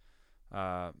his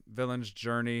villain's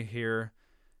journey here,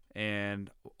 and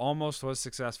almost was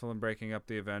successful in breaking up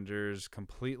the Avengers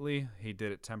completely. He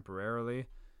did it temporarily.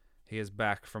 He is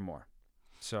back for more.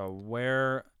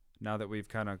 So now that we've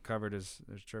kind of covered his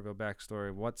trivial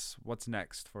backstory, what's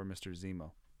next for Mr.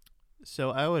 Zemo?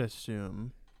 So I would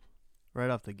assume right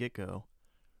off the get-go,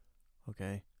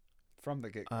 okay? From the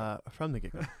get-go. From the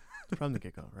get-go. From the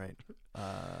get-go, right.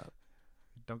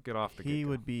 Don't get off the get-go. He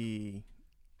would be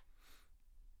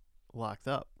locked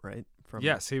up, right?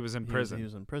 Yes, he was in prison. He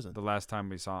was in prison. The last time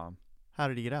we saw him. How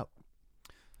did he get out?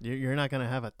 You're not going to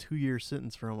have a 2-year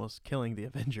sentence for almost killing the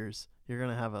Avengers. You're going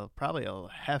to have probably a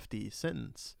hefty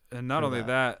sentence. And not only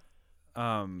that,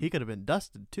 he could have been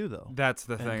dusted too, though. That's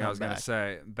the thing I was going to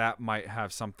say. That might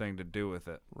have something to do with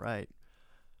it. Right.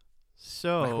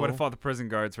 So, like, what if all the prison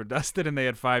guards were dusted and they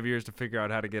had 5 years to figure out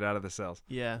how to get out of the cells?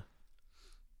 Yeah,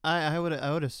 I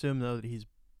would assume though that he's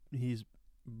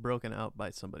broken out by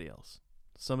somebody else.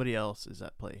 Somebody else is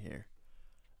at play here,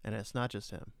 and it's not just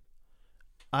him.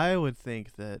 I would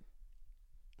think that,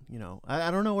 I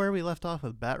don't know where we left off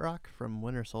with Batroc from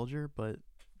Winter Soldier, but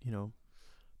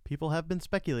people have been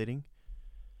speculating,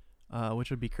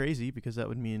 which would be crazy because that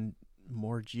would mean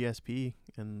more GSP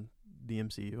in the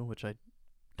MCU, which I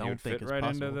don't think is right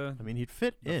possible. Into he'd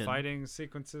fit the in fighting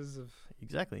sequences of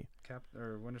exactly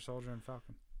Winter Soldier and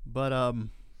Falcon. But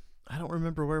I don't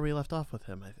remember where we left off with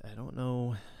him. I don't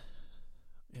know.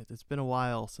 It's been a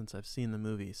while since I've seen the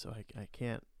movie, so I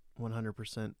can't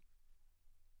 100%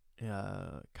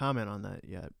 comment on that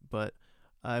yet. But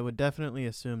I would definitely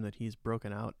assume that he's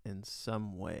broken out in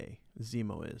some way.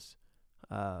 Zemo is.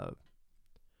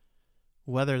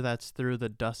 Whether that's through the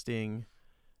dusting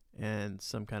and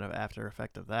some kind of after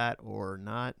effect of that or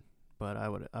not, but I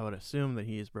would assume that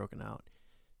he is broken out,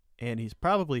 and he's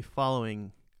probably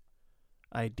following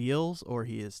ideals, or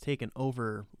he has taken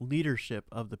over leadership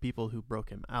of the people who broke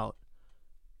him out,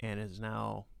 and is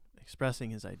now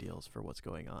expressing his ideals for what's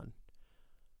going on.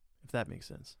 If that makes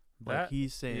sense, like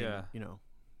he's saying,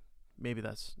 maybe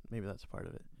that's part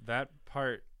of it. That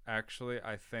part, actually,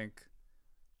 I think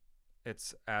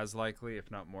it's as likely,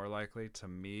 if not more likely, to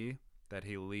me, that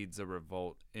he leads a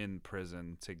revolt in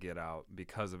prison to get out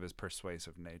because of his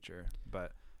persuasive nature.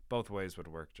 But both ways would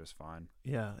work just fine.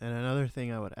 Yeah, and another thing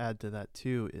I would add to that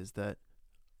too is that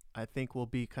I think we'll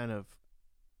be kind of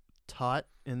taught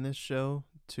in this show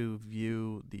to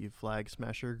view the Flag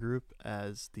Smasher group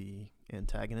as the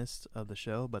antagonists of the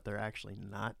show, but they're actually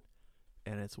not,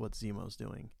 and it's what Zemo's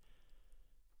doing.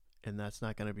 And that's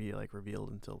not going to be like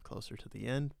revealed until closer to the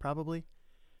end, probably.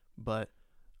 But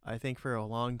I think for a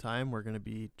long time we're going to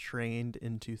be trained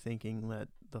into thinking that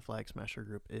the Flag Smasher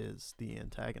group is the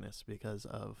antagonist because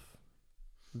of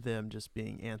them just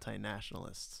being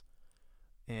anti-nationalists.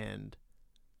 And,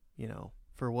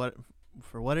 for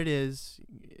what it is,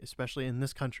 especially in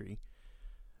this country,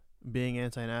 being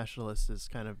anti-nationalist is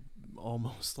kind of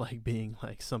almost like being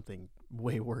like something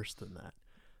way worse than that.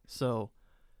 So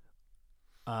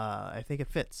I think it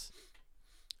fits.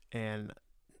 And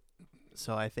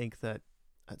so I think that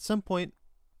at some point,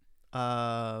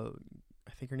 I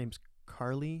think her name's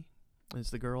Carly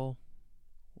is the girl.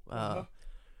 I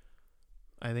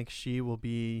think she will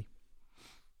be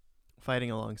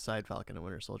fighting alongside Falcon and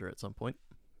Winter Soldier at some point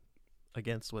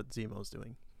against what Zemo's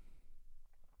doing.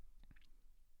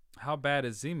 How bad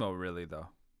is Zemo really, though?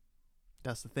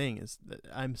 That's the thing, is that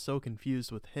I'm so confused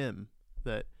with him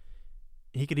that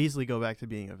he could easily go back to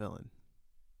being a villain.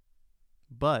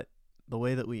 But the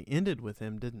way that we ended with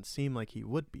him didn't seem like he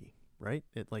would be, right?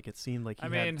 It seemed like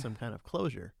he had some kind of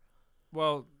closure.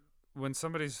 Well, when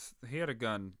he had a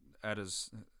gun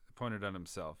pointed at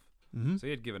himself, so he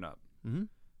had given up. Mm-hmm.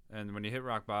 And when you hit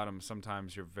rock bottom,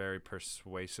 sometimes you're very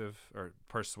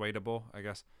persuadable, I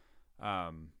guess.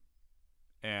 And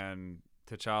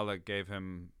T'Challa gave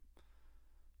him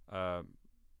a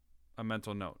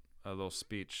mental note, a little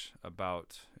speech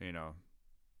about,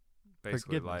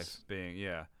 basically life being,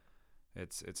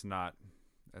 it's not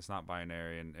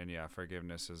binary, and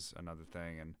forgiveness is another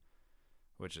thing, and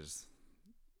which is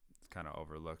kind of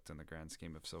overlooked in the grand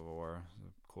scheme of Civil War.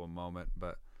 It's a cool moment,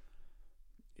 but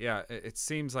Yeah, it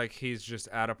seems like he's just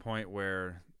at a point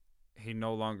where he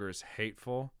no longer is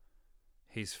hateful.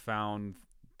 He's found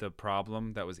the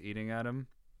problem that was eating at him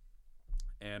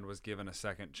and was given a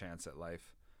second chance at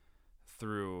life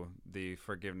through the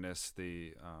forgiveness,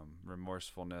 the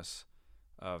remorsefulness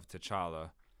of T'Challa.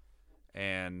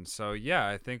 And so, yeah,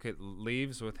 I think it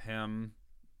leaves with him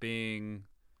being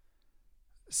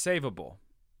savable,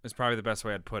 is probably the best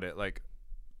way I'd put it. Like,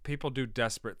 people do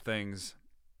desperate things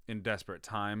in desperate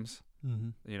times. Mm-hmm.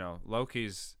 You know,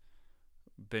 Loki's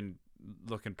been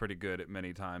looking pretty good at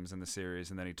many times in the series,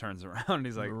 and then he turns around and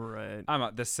he's like, right. I'm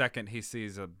out. The second he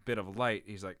sees a bit of light,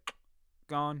 he's like,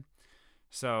 gone.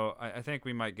 So I think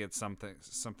we might get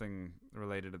something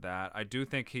related to that. I do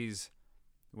think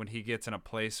when he gets in a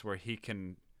place where he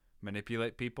can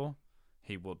manipulate people,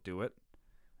 he will do it.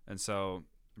 And so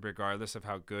regardless of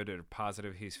how good or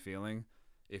positive he's feeling,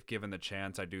 if given the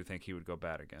chance, I do think he would go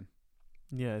bad again.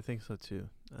 Yeah, I think so too.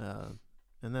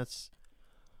 And that's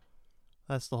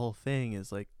the whole thing,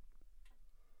 is like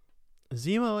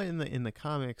Zemo in the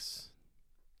comics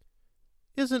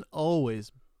isn't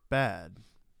always bad.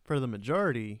 For the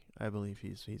majority, I believe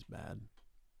he's bad.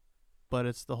 But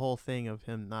it's the whole thing of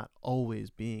him not always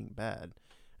being bad.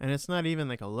 And it's not even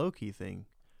like a Loki thing.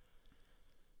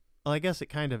 Well, I guess it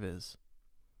kind of is.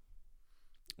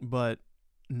 But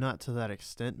not to that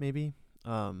extent, maybe.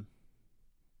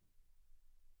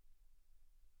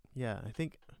 Yeah,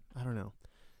 I don't know.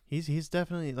 He's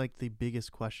definitely like the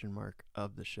biggest question mark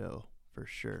of the show, for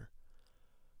sure.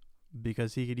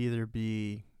 Because he could either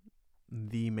be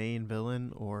the main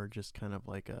villain or just kind of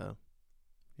like a,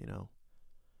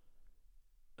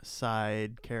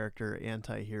 side character,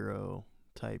 anti-hero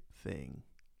type thing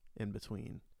in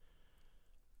between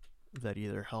that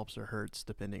either helps or hurts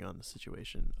depending on the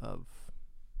situation of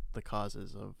the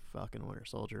causes of Falcon Winter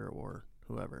Soldier or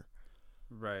whoever.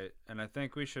 Right. And I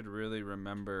think we should really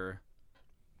remember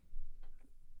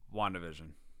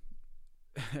WandaVision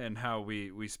and how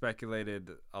we speculated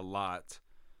a lot,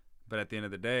 but at the end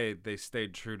of the day, they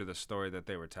stayed true to the story that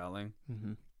they were telling.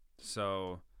 Mm-hmm.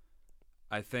 So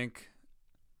I think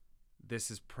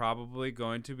this is probably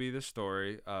going to be the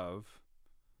story of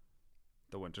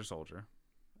the Winter Soldier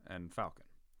and Falcon.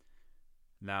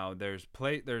 Now, there's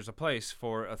a place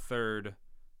for a third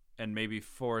and maybe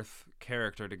fourth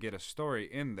character to get a story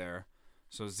in there.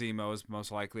 So Zemo is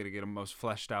most likely to get a most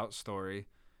fleshed out story,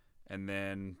 and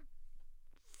then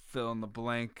fill in the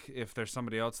blank if there's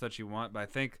somebody else that you want. But I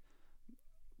think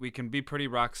we can be pretty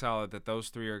rock solid that those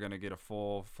three are going to get a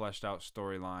full fleshed out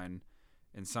storyline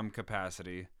in some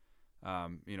capacity.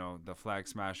 The Flag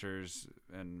Smashers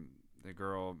and the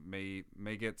girl may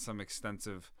get some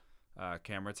extensive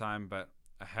camera time, but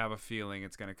I have a feeling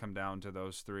it's going to come down to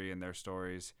those three and their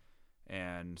stories.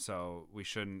 And so we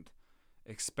shouldn't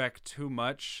expect too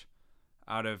much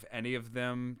out of any of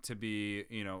them to be,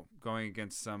 going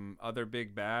against some other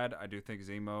big bad. I do think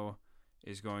Zemo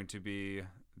is going to be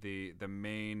the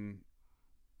main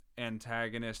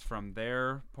antagonist from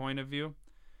their point of view.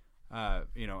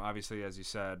 Obviously, as you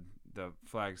said, the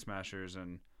Flag Smashers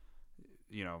and,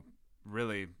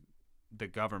 really the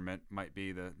government might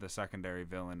be the secondary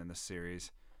villain in the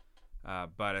series.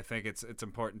 But I think it's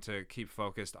important to keep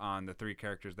focused on the three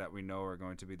characters that we know are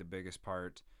going to be the biggest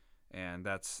part, and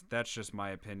that's just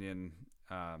my opinion.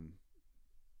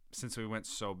 Since we went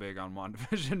so big on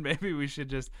WandaVision, maybe we should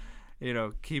just,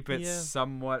 keep it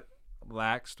somewhat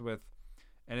laxed with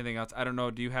anything else. I don't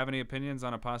know. Do you have any opinions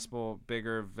on a possible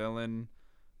bigger villain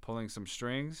pulling some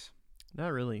strings?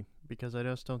 Not really, because I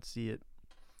just don't see it.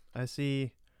 I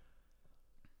see.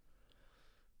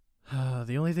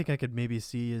 The only thing I could maybe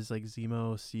see is like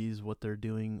Zemo sees what they're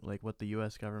doing, like what the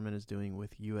U.S. government is doing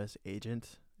with U.S.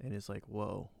 Agent, and is like,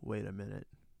 whoa, wait a minute.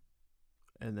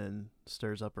 And then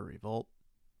stirs up a revolt.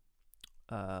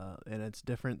 And it's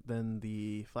different than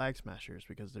the Flag Smashers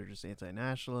because they're just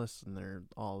anti-nationalists and they're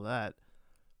all that.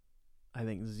 I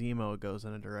think Zemo goes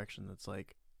in a direction that's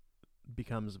like,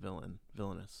 becomes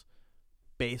villainous,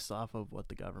 based off of what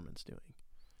the government's doing.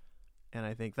 And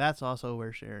I think that's also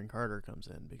where Sharon Carter comes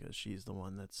in, because she's the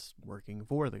one that's working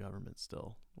for the government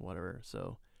still, whatever.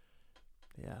 So,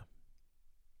 yeah.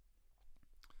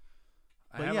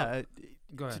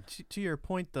 Go ahead. To your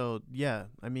point, though, yeah.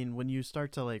 I mean, when you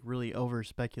start to like really over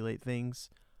speculate things,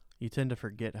 you tend to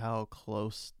forget how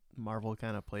close Marvel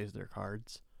kind of plays their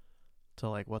cards to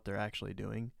like what they're actually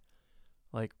doing.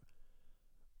 Like,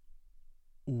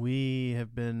 we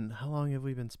have been, how long have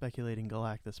we been speculating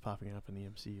Galactus popping up in the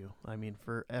MCU? I mean,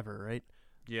 forever, right?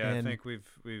 Yeah, I think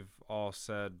we've all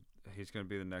said he's going to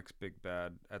be the next big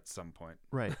bad at some point.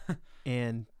 Right.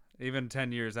 And even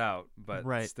 10 years out, but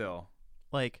right. Still.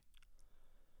 Like,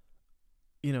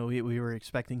 we were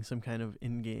expecting some kind of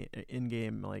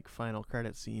in-game like final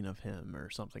credit scene of him or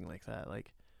something like that.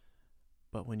 Like,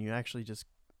 but when you actually just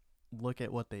look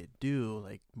at what they do,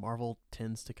 like Marvel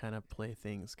tends to kind of play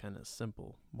things kind of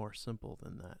more simple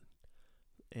than that.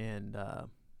 And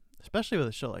especially with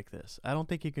a show like this, I don't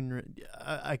think you can.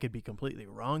 I could be completely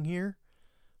wrong here,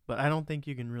 but I don't think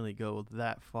you can really go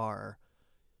that far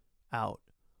out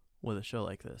with a show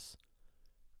like this,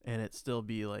 and it still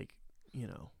be like,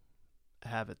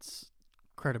 have its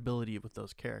credibility with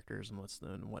those characters and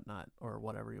whatnot, or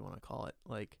whatever you want to call it.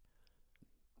 Like,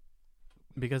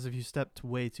 because if you stepped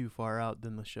way too far out,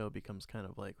 then the show becomes kind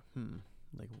of like,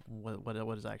 like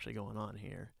what is actually going on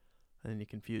here, and then you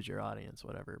confuse your audience,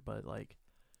 whatever. But like,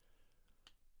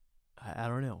 I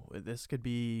don't know. This could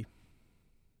be.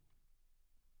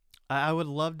 I would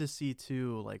love to see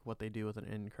too, like what they do with an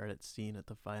end credit scene at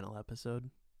the final episode.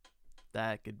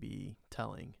 That could be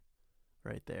telling,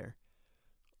 right there.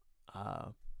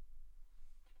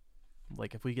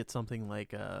 Like if we get something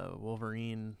like a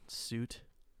Wolverine suit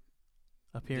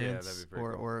appearance, that'd be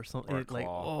pretty cool. or something Or a like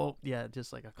claw.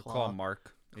 just like a A claw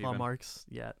mark. claw even. marks.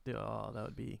 Yeah, that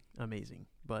would be amazing.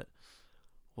 But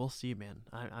we'll see, man.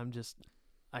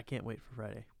 I can't wait for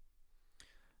Friday.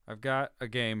 I've got a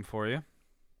game for you.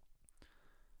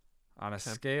 On a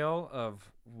Okay. scale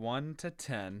of 1 to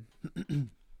 10,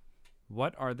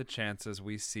 what are the chances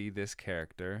we see this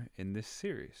character in this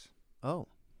series? Oh,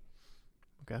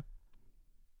 okay.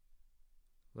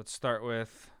 Let's start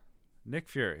with Nick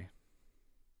Fury.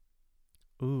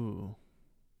 Ooh.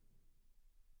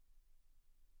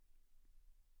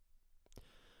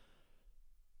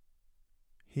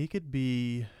 He could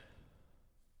be.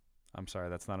 I'm sorry,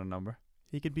 that's not a number.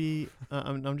 He could be.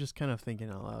 I'm just kind of thinking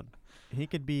out loud. He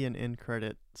could be an end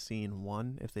credit scene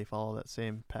 1 if they follow that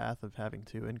same path of having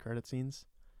 2 end credit scenes.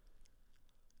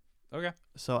 Okay.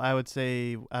 So I would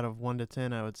say out of 1 to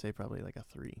 10, I would say probably like a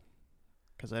 3,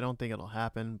 because I don't think it'll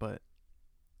happen, but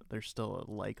there's still a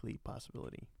likely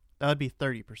possibility. That would be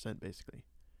 30% basically.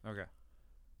 Okay.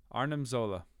 Arnim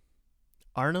Zola.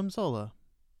 Arnim Zola,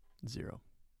 0.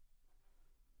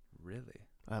 Really?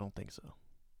 I don't think so.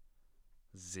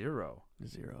 0.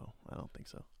 0. I don't think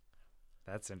so.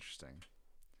 That's interesting.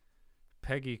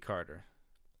 Peggy Carter.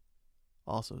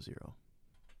 Also 0.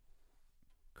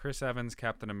 Chris Evans,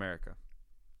 Captain America.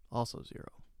 Also 0.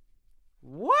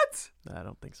 What? I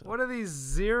don't think so. What are these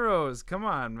zeros? Come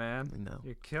on, man. No.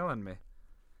 You're killing me.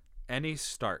 Any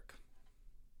Stark.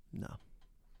 No.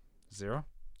 0?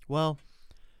 Well,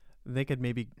 they could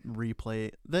maybe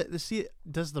replay see.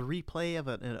 Does the replay of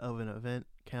an event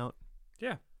count?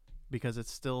 Yeah. Because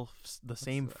it's still the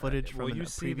same footage from Will you a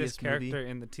see this previous character movie.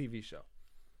 in the TV show?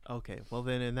 Okay, well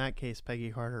then in that case,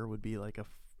 Peggy Carter would be like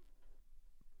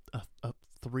a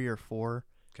 3 or 4.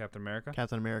 Captain America?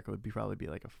 Captain America would probably be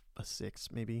like a 6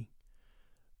 maybe,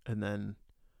 and then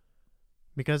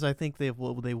because I think they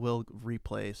will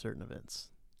replay certain events,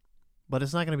 but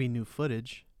it's not going to be new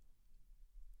footage.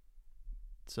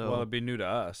 So Well, it'd be new to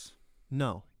us.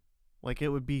 no, like it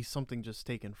would be something just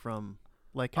taken from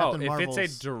like Captain Marvel's. If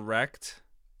it's a direct,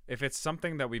 if it's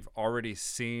something that we've already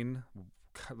seen,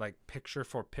 like picture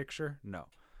for picture, no.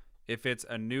 If it's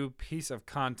a new piece of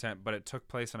content, but it took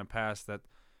place in a past that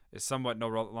is somewhat no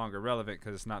longer relevant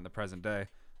because it's not in the present day,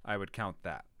 I would count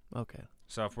that. Okay.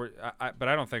 So if but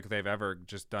I don't think they've ever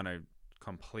just done a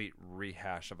complete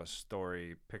rehash of a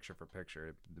story picture for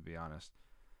picture, to be honest.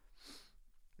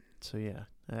 So yeah,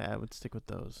 I would stick with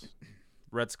those.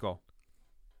 Red Skull.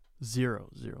 0,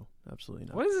 absolutely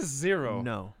not. What is a 0?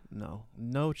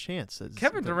 No chance.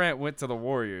 Kevin Durant went to the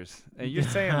Warriors, and you're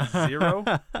saying 0?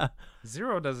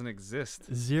 0 doesn't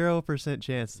exist. 0%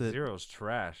 chance that 0's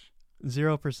trash.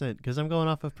 0%, because I'm going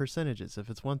off of percentages. If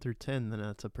it's 1 through 10, then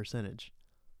that's a percentage.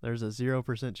 There's a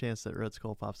 0% chance that Red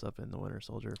Skull pops up in the Winter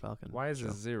Soldier or Falcon. Why is show.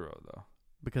 it 0 though?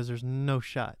 Because there's no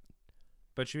shot.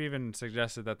 But you even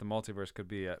suggested that the multiverse could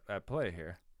be at play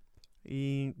here.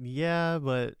 Yeah,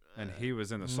 but And he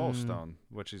was in the Soul Stone,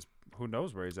 which is who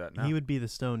knows where he's at now. he would be the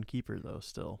Stone Keeper though.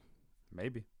 Still,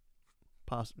 Maybe.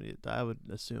 possibly. I would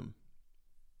assume.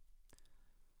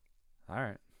 All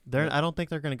right. I don't think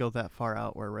they're going to go that far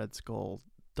out where Red Skull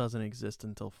doesn't exist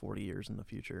until 40 years in the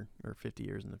future or 50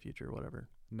 years in the future, whatever.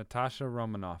 Natasha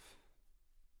Romanoff.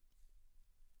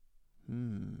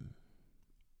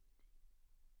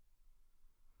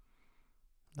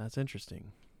 That's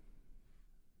interesting.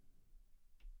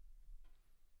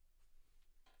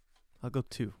 I'll go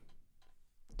 2.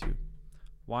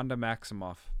 Wanda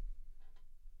Maximoff.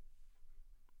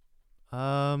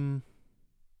 I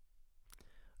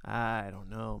don't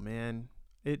know, man.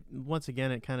 It once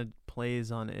again it kind of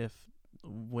plays on if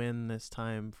when this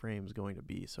time frame's going to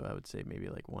be. So I would say maybe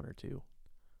like 1 or 2.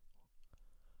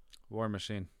 War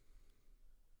Machine.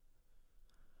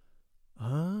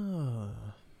 Ah.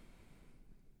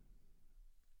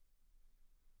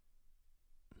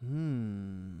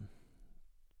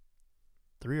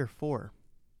 3 or 4.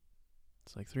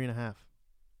 It's like 3.5.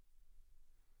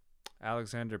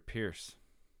 Alexander Pierce.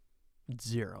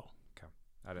 0.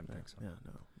 I didn't think so. Yeah,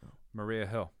 no. Maria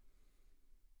Hill.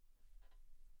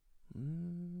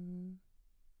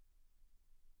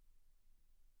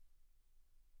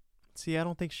 See, I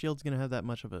don't think S.H.I.E.L.D.'s going to have that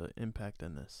much of an impact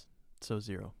in this. So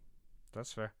 0.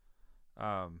 That's fair.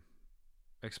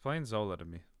 Explain Zola to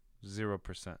me.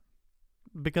 0%.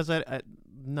 Because I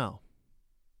no.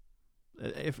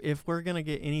 If we're going to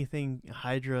get anything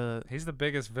Hydra... He's the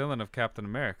biggest villain of Captain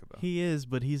America, though. He is,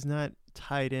 but he's not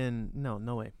tied in. No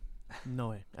way. No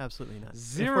way. Absolutely not.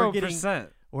 0%.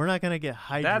 We're not going to get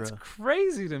Hydra. That's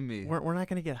crazy to me. We're not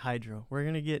going to get Hydra. We're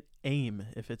going to get AIM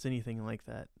if it's anything like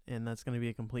that. And that's going to be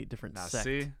a complete different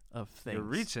sect of things. You're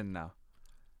reaching now.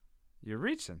 You're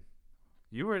reaching.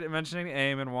 You were mentioning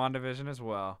AIM and WandaVision as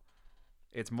well.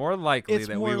 It's more likely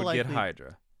that we would get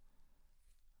Hydra.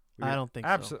 I don't think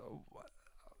so.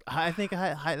 I think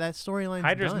that storyline.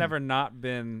 Hydra's never not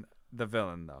been the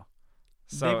villain, though.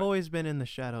 So they've always been in the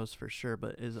shadows for sure,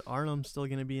 but is Arnhem still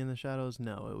going to be in the shadows?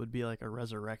 No, it would be like a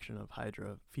resurrection of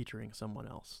Hydra featuring someone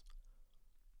else.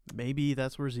 Maybe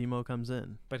that's where Zemo comes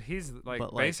in. But he's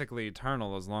basically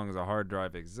eternal as long as a hard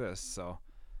drive exists. So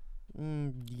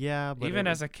yeah, but even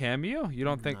as a cameo, you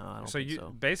don't think? No, I don't so. think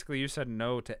You basically you said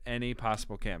no to any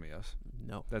possible cameos.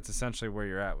 No, that's essentially where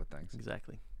you're at with things.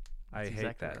 Exactly. I hate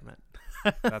exactly that. What I meant.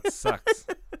 That sucks.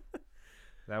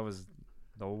 That was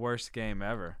the worst game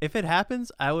ever. If it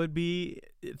happens, I would be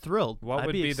thrilled. What I'd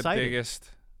would be excited. the biggest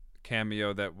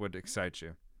cameo that would excite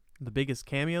you? The biggest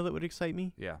cameo that would excite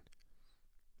me? Yeah.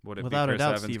 Would it without be Chris a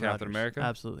doubt, Evans, Steve Captain Rogers. America?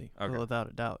 Absolutely. Okay. Without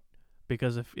a doubt.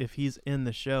 Because if he's in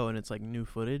the show and it's like new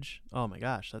footage, oh my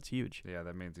gosh, that's huge. Yeah,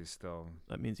 that means he's still...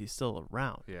 That means he's still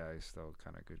around. Yeah, he's still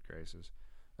kind of good graces.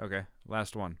 Okay,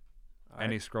 last one. All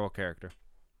Any right. scroll character.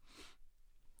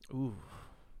 Ooh.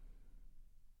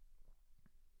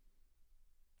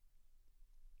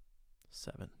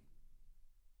 Seven.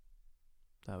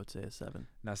 I would say a 7.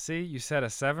 Now, see, you said a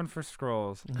 7 for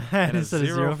scrolls and a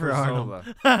 0 for Arnold.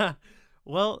 Zola.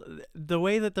 Well, the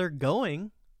way that they're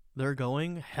going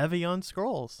heavy on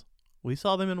scrolls. We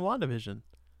saw them in WandaVision.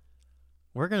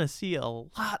 We're going to see a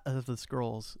lot of the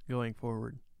scrolls going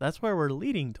forward. That's where we're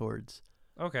leading towards.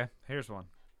 Okay, here's one.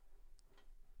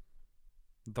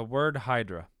 The word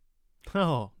Hydra.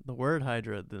 Oh, the word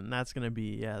Hydra, then that's going to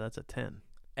be, that's a 10.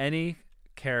 Any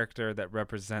character that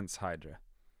represents Hydra.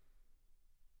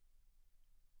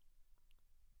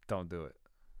 Don't do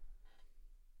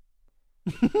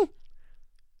it.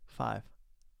 5.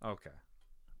 Okay.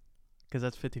 Because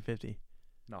that's 50-50.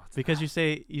 No, it's because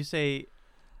not. you say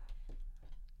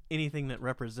anything that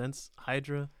represents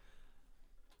Hydra.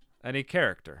 Any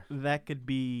character. That could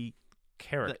be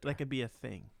Character. That could be a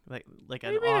thing, like What an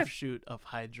do you mean offshoot of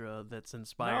Hydra that's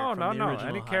inspired. No. from the original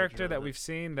Any character Hydra that we've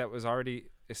seen that was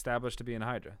already established to be in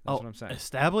Hydra. That's what I'm saying.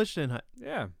 Established in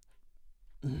Yeah.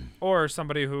 Or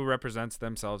somebody who represents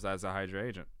themselves as a Hydra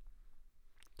agent.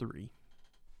 3.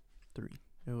 It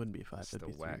wouldn't be 5. That's It'd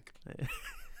the be whack.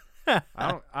 3.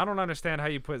 I don't understand how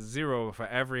you put 0 for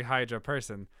every Hydra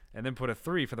person and then put a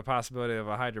 3 for the possibility of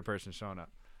a Hydra person showing up.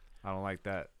 I don't like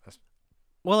that.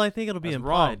 Well, I think it'll be That's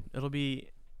implied. wrong. It'll be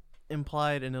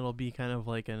implied, and it'll be kind of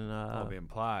like It'll be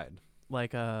implied.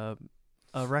 like a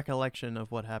recollection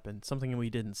of what happened. Something we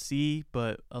didn't see,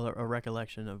 but a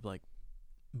recollection of like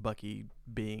Bucky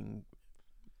being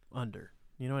under.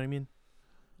 You know what I mean?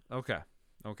 Okay.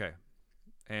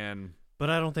 And But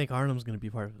I don't think Arnhem's going to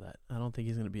be part of that. I don't think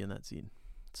he's going to be in that scene.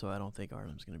 So I don't think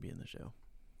Arnhem's going to be in the show.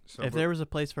 so If there was a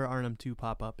place for Arnhem to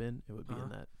pop up in, it would be in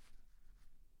that.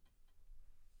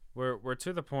 we're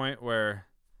to the point where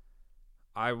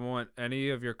I want any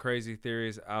of your crazy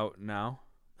theories out now,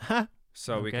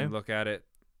 so we Okay. can look at it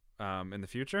in the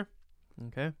future.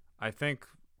 Okay. I think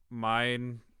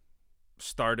mine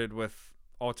started with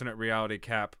alternate reality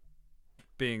Cap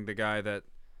being the guy that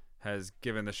has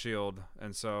given the shield,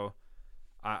 and so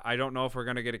I don't know if we're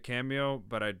gonna get a cameo,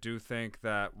 but I do think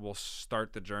that we'll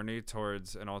start the journey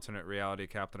towards an alternate reality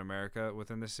Captain America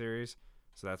within this series.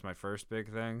 So that's my first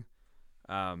big thing.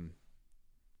 Go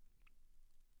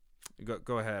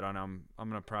ahead. I'm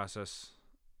gonna process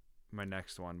my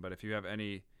next one, but if you have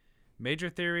any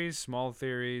major theories, small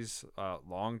theories,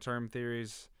 long-term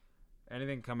theories,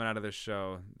 anything coming out of this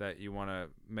show that you want to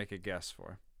make a guess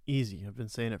for. Easy. I've been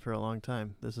saying it for a long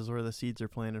time. This is where the seeds are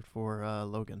planted for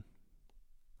Logan.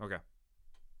 Okay.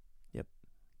 Yep.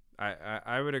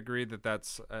 I would agree that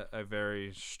that's a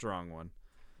very strong one.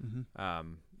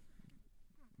 Mm-hmm.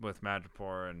 With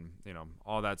Madripoor and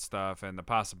all that stuff, and the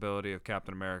possibility of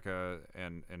Captain America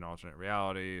and an alternate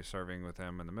reality serving with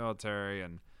him in the military,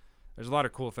 and there's a lot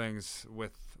of cool things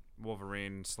with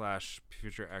Wolverine /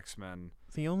 future X-Men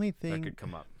The only that thing could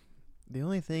come up. The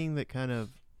only thing that kind of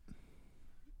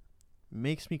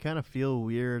makes me kind of feel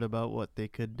weird about what they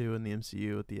could do in the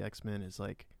MCU with the X-Men is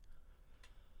like,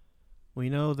 we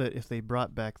know that if they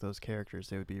brought back those characters,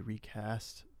 they would be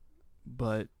recast,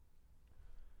 but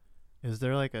is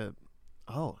there like a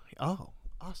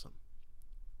awesome.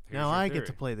 Here's Now your I theory. get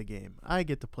to play the game. I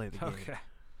get to play the game. Okay.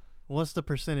 What's the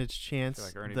percentage chance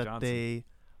like Ernie that Johnson.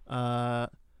 they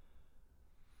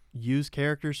use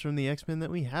characters from the X-Men that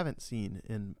we haven't seen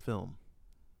in film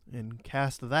and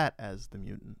cast that as the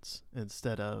mutants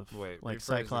instead of like rephrase the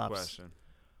Cyclops? question.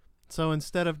 So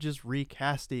instead of just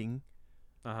recasting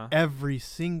Uh-huh. every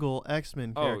single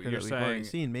X-Men character you're that we've already saying,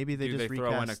 seen, maybe they do just they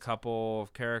recast. throw in a couple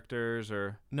of characters,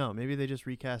 or No, maybe they just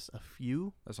recast a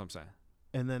few, that's what I'm saying.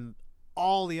 and then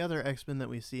all the other X-Men that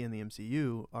we see in the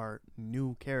MCU are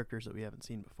new characters that we haven't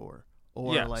seen before.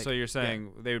 Or Yeah, like, so you're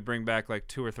saying they would bring back like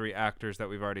 2 or 3 actors that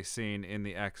we've already seen in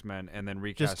the X-Men and then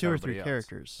recast just 2 or 3 everybody else.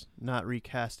 characters, not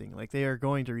recasting. Like they are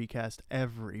going to recast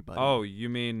everybody. Oh, you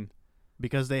mean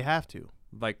because they have to.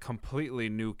 like completely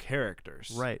new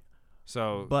characters. Right.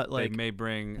 So But, like- they may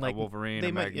bring like, a Wolverine, They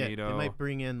a might, Magneto, they might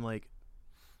bring in like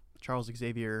Charles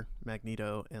Xavier,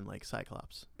 Magneto, and like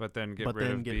Cyclops. but then get but rid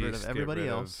then of get Beast, rid of everybody get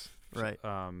rid else. of, Right.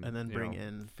 and then bring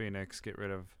in Phoenix, get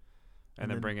rid of, and and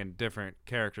then then bring in different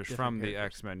characters different from the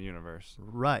characters. X-Men universe.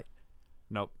 Right.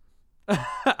 Nope. Not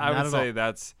I would at say all.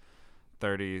 that's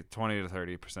 20 to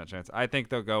 30% chance. I think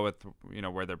they'll go with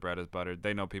where their bread is buttered.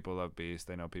 They know people love Beast.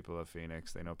 They know people love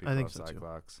Phoenix. They know people think love so, too.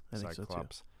 Cyclops. I think so,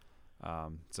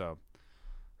 too. So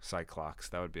Cyclops,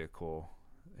 that would be a cool.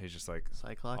 He's just like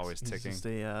Cyclops. always He's ticking. just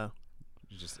a,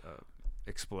 he just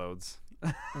explodes.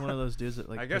 one of those dudes that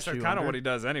like I guess puts that's you kind of under, what he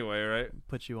does anyway, right?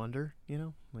 puts you under.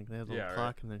 Like they have the Yeah, little right.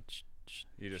 clock and then.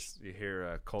 You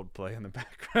hear Coldplay in the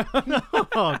background.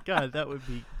 Oh God, that would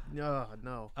be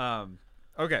no.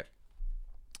 Okay.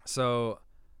 So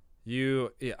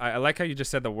I like how you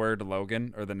just said the word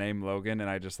Logan or the name Logan, and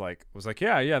I just was like,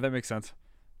 yeah, that makes sense.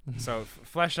 So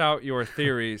flesh out your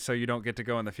theory so you don't get to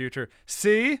go in the future.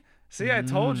 See, I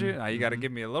told you. Now you got to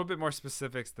give me a little bit more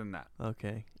specifics than that.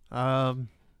 Okay.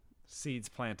 Seeds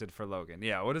planted for Logan.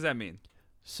 Yeah, what does that mean?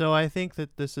 So I think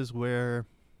that this is where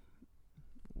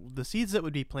the seeds that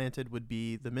would be planted would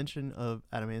be the mention of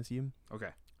adamantium Okay.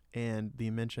 and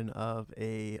the mention of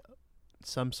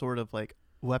some sort of like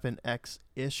Weapon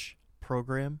X-ish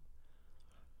program.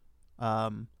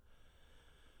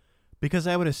 Because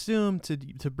I would assume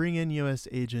to bring in U.S.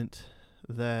 Agent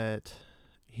that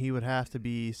he would have to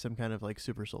be some kind of like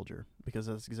super soldier, because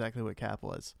that's exactly what Cap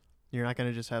was. You're not going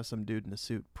to just have some dude in a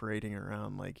suit parading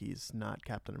around like he's not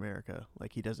Captain America.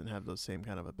 Like he doesn't have those same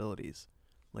kind of abilities.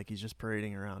 Like he's just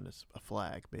parading around as a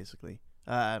flag, basically.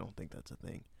 I don't think that's a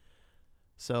thing.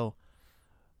 So,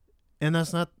 and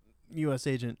that's not U.S.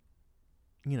 Agent,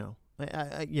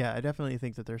 I definitely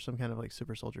think that there's some kind of like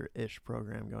super soldier-ish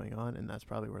program going on, and that's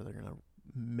probably where they're going to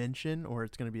mention, or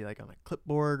it's going to be like on a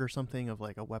clipboard or something of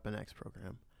like a Weapon X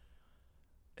program.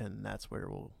 And that's where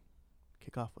we'll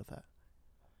kick off with that.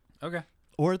 Okay.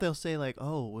 Or they'll say like,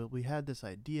 oh, well, we had this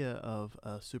idea of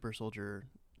a Super Soldier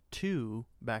 2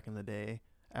 back in the day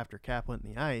after Cap went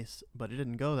in the ice, but it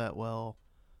didn't go that well.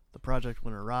 The project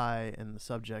went awry and the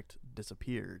subject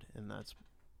disappeared, and that's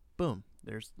boom,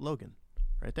 there's Logan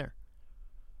right there.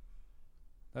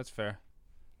 That's fair.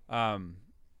 I'm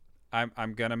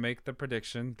gonna make the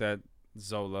prediction that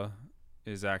Zola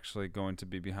is actually going to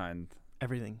be behind.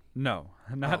 Everything. No,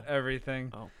 not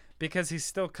everything. Oh. Because he's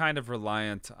still kind of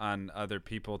reliant on other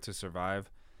people to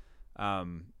survive.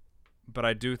 But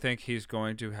I do think he's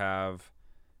going to have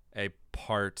a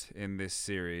part in this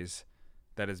series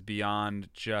that is beyond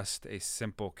just a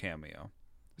simple cameo.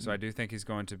 So I do think he's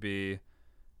going to be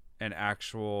an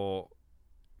actual,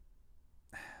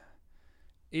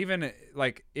 even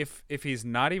like if he's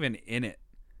not even in it,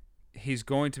 he's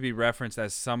going to be referenced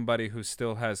as somebody who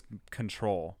still has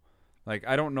control. Like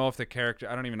I don't even know if the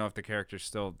character's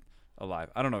still alive.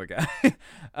 I don't know the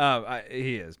guy.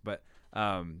 He is, but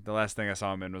the last thing I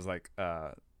saw him in was like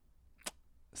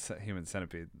Human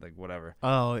Centipede, like whatever.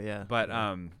 Oh yeah. But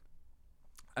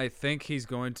I think he's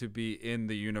going to be in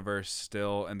the universe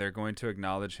still, and they're going to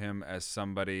acknowledge him as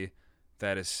somebody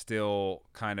that is still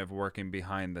kind of working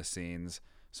behind the scenes.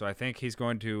 So I think he's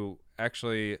going to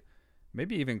actually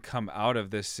maybe even come out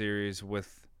of this series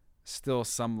with still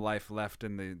some life left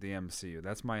in the MCU.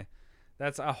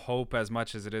 That's a hope as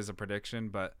much as it is a prediction,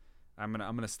 but I'm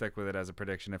gonna stick with it as a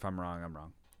prediction. If I'm wrong, I'm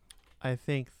wrong. I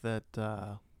think that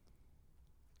I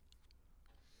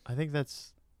think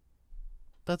that's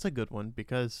a good one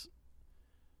because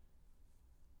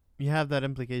you have that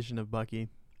implication of Bucky.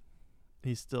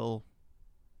 He's still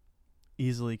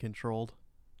easily controlled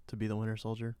to be the Winter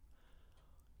Soldier.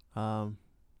 So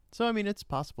I mean, it's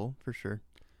possible for sure.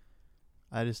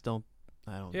 I just don't.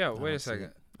 I don't. Yeah, I wait don't a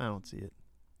second. I don't see it.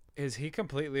 Is he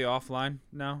completely offline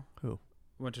now? Who?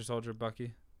 Winter Soldier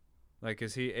Bucky. Like,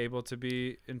 is he able to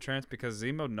be entranced? Because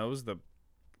Zemo knows the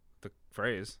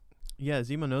phrase. Yeah,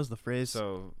 Zemo knows the phrase.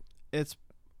 So it's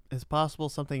possible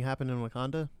something happened in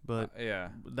Wakanda, but yeah,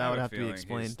 that would have to be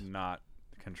explained. He's not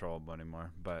controllable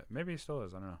anymore, but maybe he still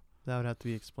is. I don't know. That would have to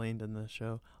be explained in the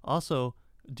show. Also,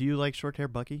 do you like short hair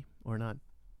Bucky or not?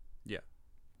 Yeah.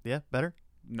 Yeah, better?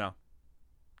 No.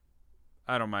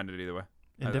 I don't mind it either way.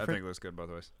 I think it looks good both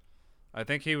ways. I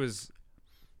think it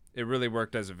really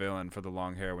worked as a villain for the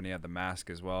long hair when he had the mask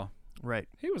as well. Right.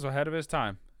 He was ahead of his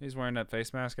time. He's wearing that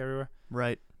face mask everywhere.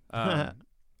 Right.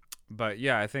 But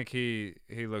yeah, I think he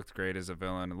looked great as a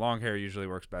villain. Long hair usually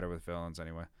works better with villains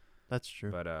anyway. That's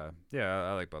true. But yeah,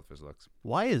 I like both of his looks.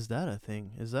 Why is that a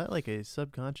thing? Is that like a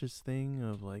subconscious thing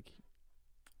of like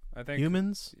I think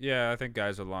humans? Yeah, I think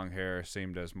guys with long hair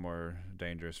seemed as more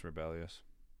dangerous, rebellious.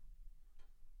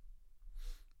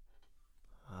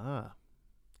 Ah.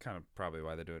 Kind of probably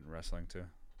why they do it in wrestling too.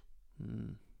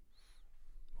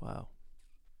 Wow.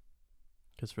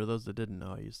 Because for those that didn't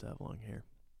know, I used to have long hair,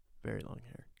 very long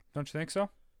hair. Don't you think so?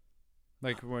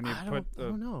 Like when you I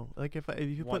don't know. Like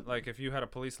if you had a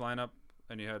police lineup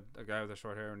and you had a guy with a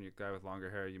short hair and a guy with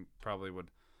longer hair, you probably would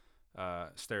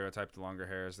stereotype the longer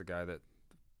hair as the guy that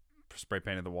spray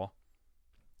painted the wall.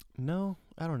 No,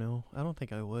 I don't know. I don't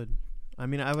think I would. I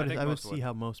mean, I would see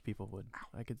how most people would.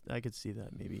 I could see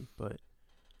that maybe, but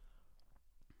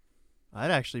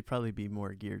I'd actually probably be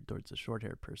more geared towards a short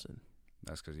hair person.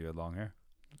 That's because you had long hair.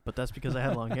 But that's because I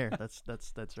had long hair. That's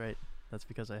right. That's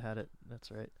because I had it.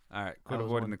 That's right. All right, quit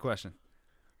avoiding the question.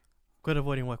 Quit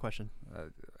avoiding what question?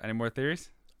 Any more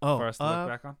theories for us to look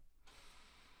back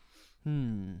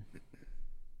on?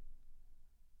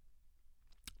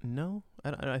 No,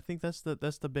 I think that's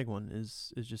the big one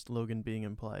is just Logan being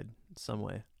implied some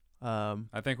way.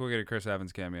 I think we'll get a Chris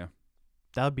Evans cameo.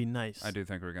 That would be nice. I do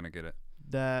think we're gonna get it.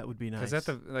 That would be nice.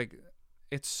 Because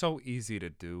it's so easy to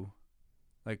do.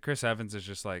 Like Chris Evans is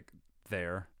just like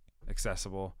there,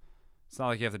 accessible. It's not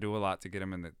like you have to do a lot to get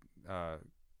him in the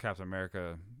Captain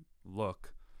America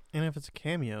look. And if it's a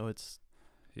cameo, it's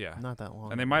not that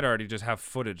long. And they might already just have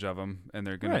footage of him, and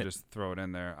they're going to just throw it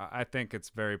in there. I think it's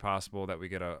very possible that we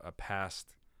get a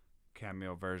past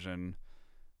cameo version.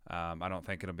 I don't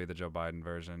think it'll be the Joe Biden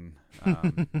version,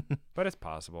 but it's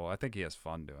possible. I think he has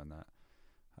fun doing that.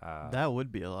 That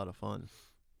would be a lot of fun.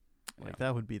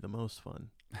 That would be the most fun.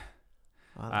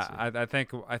 Honestly.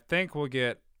 I think we'll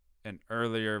get an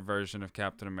earlier version of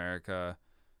Captain America.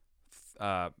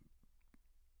 Back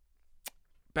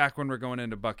when we're going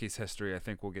into Bucky's history, I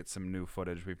think we'll get some new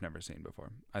footage we've never seen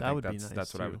before. I think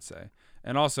that's what I would say.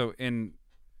 And also in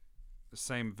the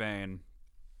same vein,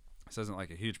 this isn't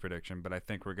like a huge prediction, but I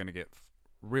think we're going to get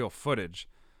real footage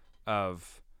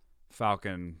of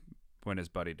Falcon when his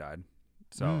buddy died.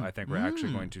 So I think we're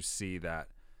actually going to see that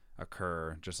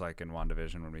occur, just like in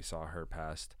WandaVision when we saw her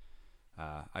past.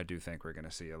 I do think we're going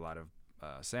to see a lot of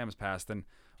Sam's past, and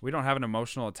we don't have an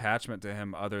emotional attachment to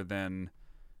him other than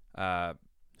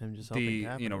him just the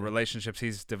relationships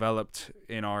he's developed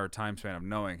in our time span of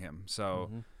knowing him.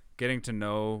 So getting to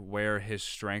know where his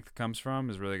strength comes from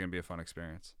is really going to be a fun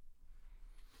experience.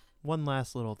 One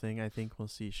last little thing, I think we'll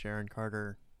see Sharon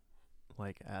Carter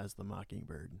like as the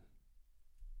Mockingbird.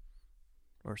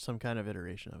 Or some kind of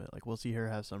iteration of it. Like we'll see her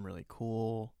have some really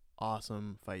cool,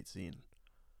 awesome fight scene.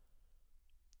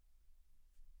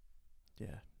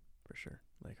 Yeah, for sure.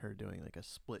 Like her doing like a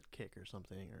split kick or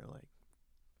something, or like,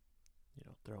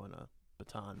 throwing a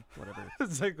baton, whatever.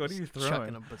 It's like, what are you throwing?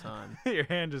 Chucking a baton. Your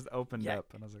hand just opened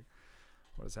up, and I was like,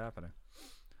 what is happening?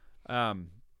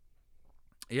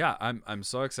 Yeah, I'm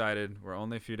so excited. We're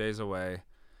only a few days away,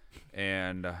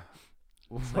 and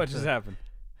what just happened?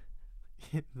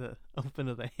 The open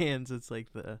of the hands. It's like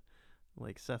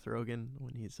Seth Rogen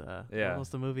when he's what was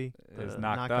the movie? He's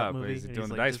knocked up. Movie, he's doing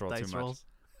the dice roll too much.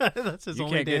 That's his you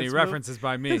only can't get any move. references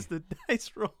by me. It's the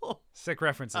dice roll. Sick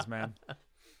references, man.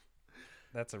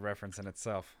 That's a reference in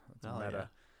itself. That's meta.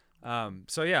 Yeah.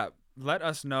 So yeah, let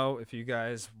us know if you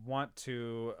guys want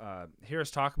to hear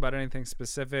us talk about anything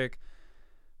specific.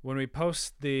 when we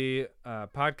post the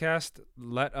podcast,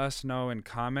 let us know in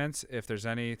comments if there's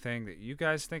anything that you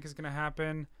guys think is going to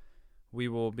happen. We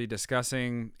will be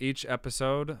discussing each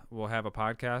episode. We'll have a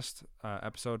podcast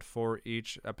episode for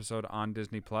each episode on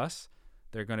Disney Plus.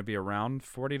 They're going to be around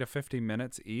 40 to 50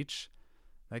 minutes each.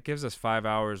 That gives us 5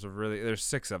 hours of really, there's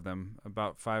 6 of them,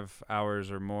 about 5 hours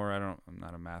or more. I'm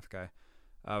not a math guy,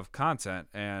 of content.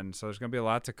 And so there's going to be a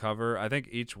lot to cover. I think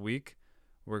each week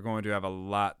we're going to have a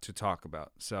lot to talk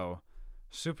about. So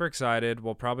super excited.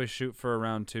 We'll probably shoot for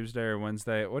around Tuesday or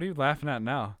Wednesday. What are you laughing at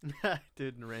now?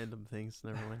 Dude, random things.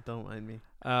 Never mind. Don't mind me.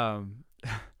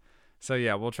 So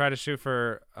yeah, we'll try to shoot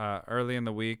for early in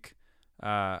the week.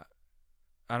 I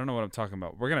don't know what I'm talking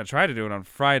about. We're going to try to do it on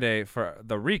Friday for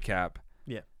the recap.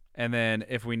 Yeah. And then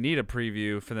if we need a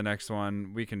preview for the next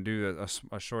one, we can do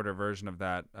a shorter version of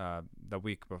that the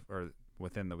week or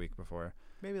within the week before.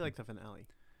 Maybe like the finale.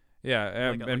 Yeah,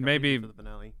 Like and a maybe preview for the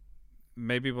finale.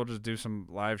 maybe we'll just do some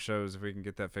live shows if we can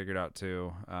get that figured out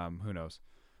too. Who knows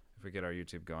if we get our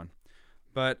YouTube going.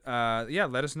 But yeah,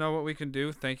 let us know what we can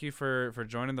do. Thank you for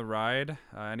joining the ride.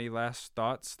 Any last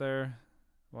thoughts there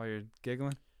while you're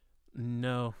giggling?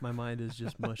 No, my mind is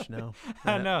just mush now.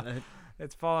 I know.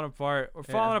 It's falling apart. We're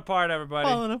falling apart, everybody.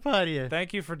 Falling apart here.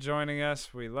 Thank you for joining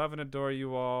us. We love and adore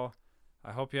you all.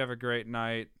 I hope you have a great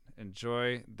night.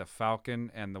 Enjoy the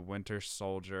Falcon and the Winter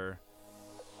Soldier.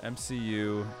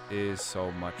 MCU is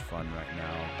so much fun right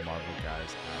now. Marvel guys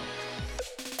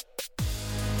out.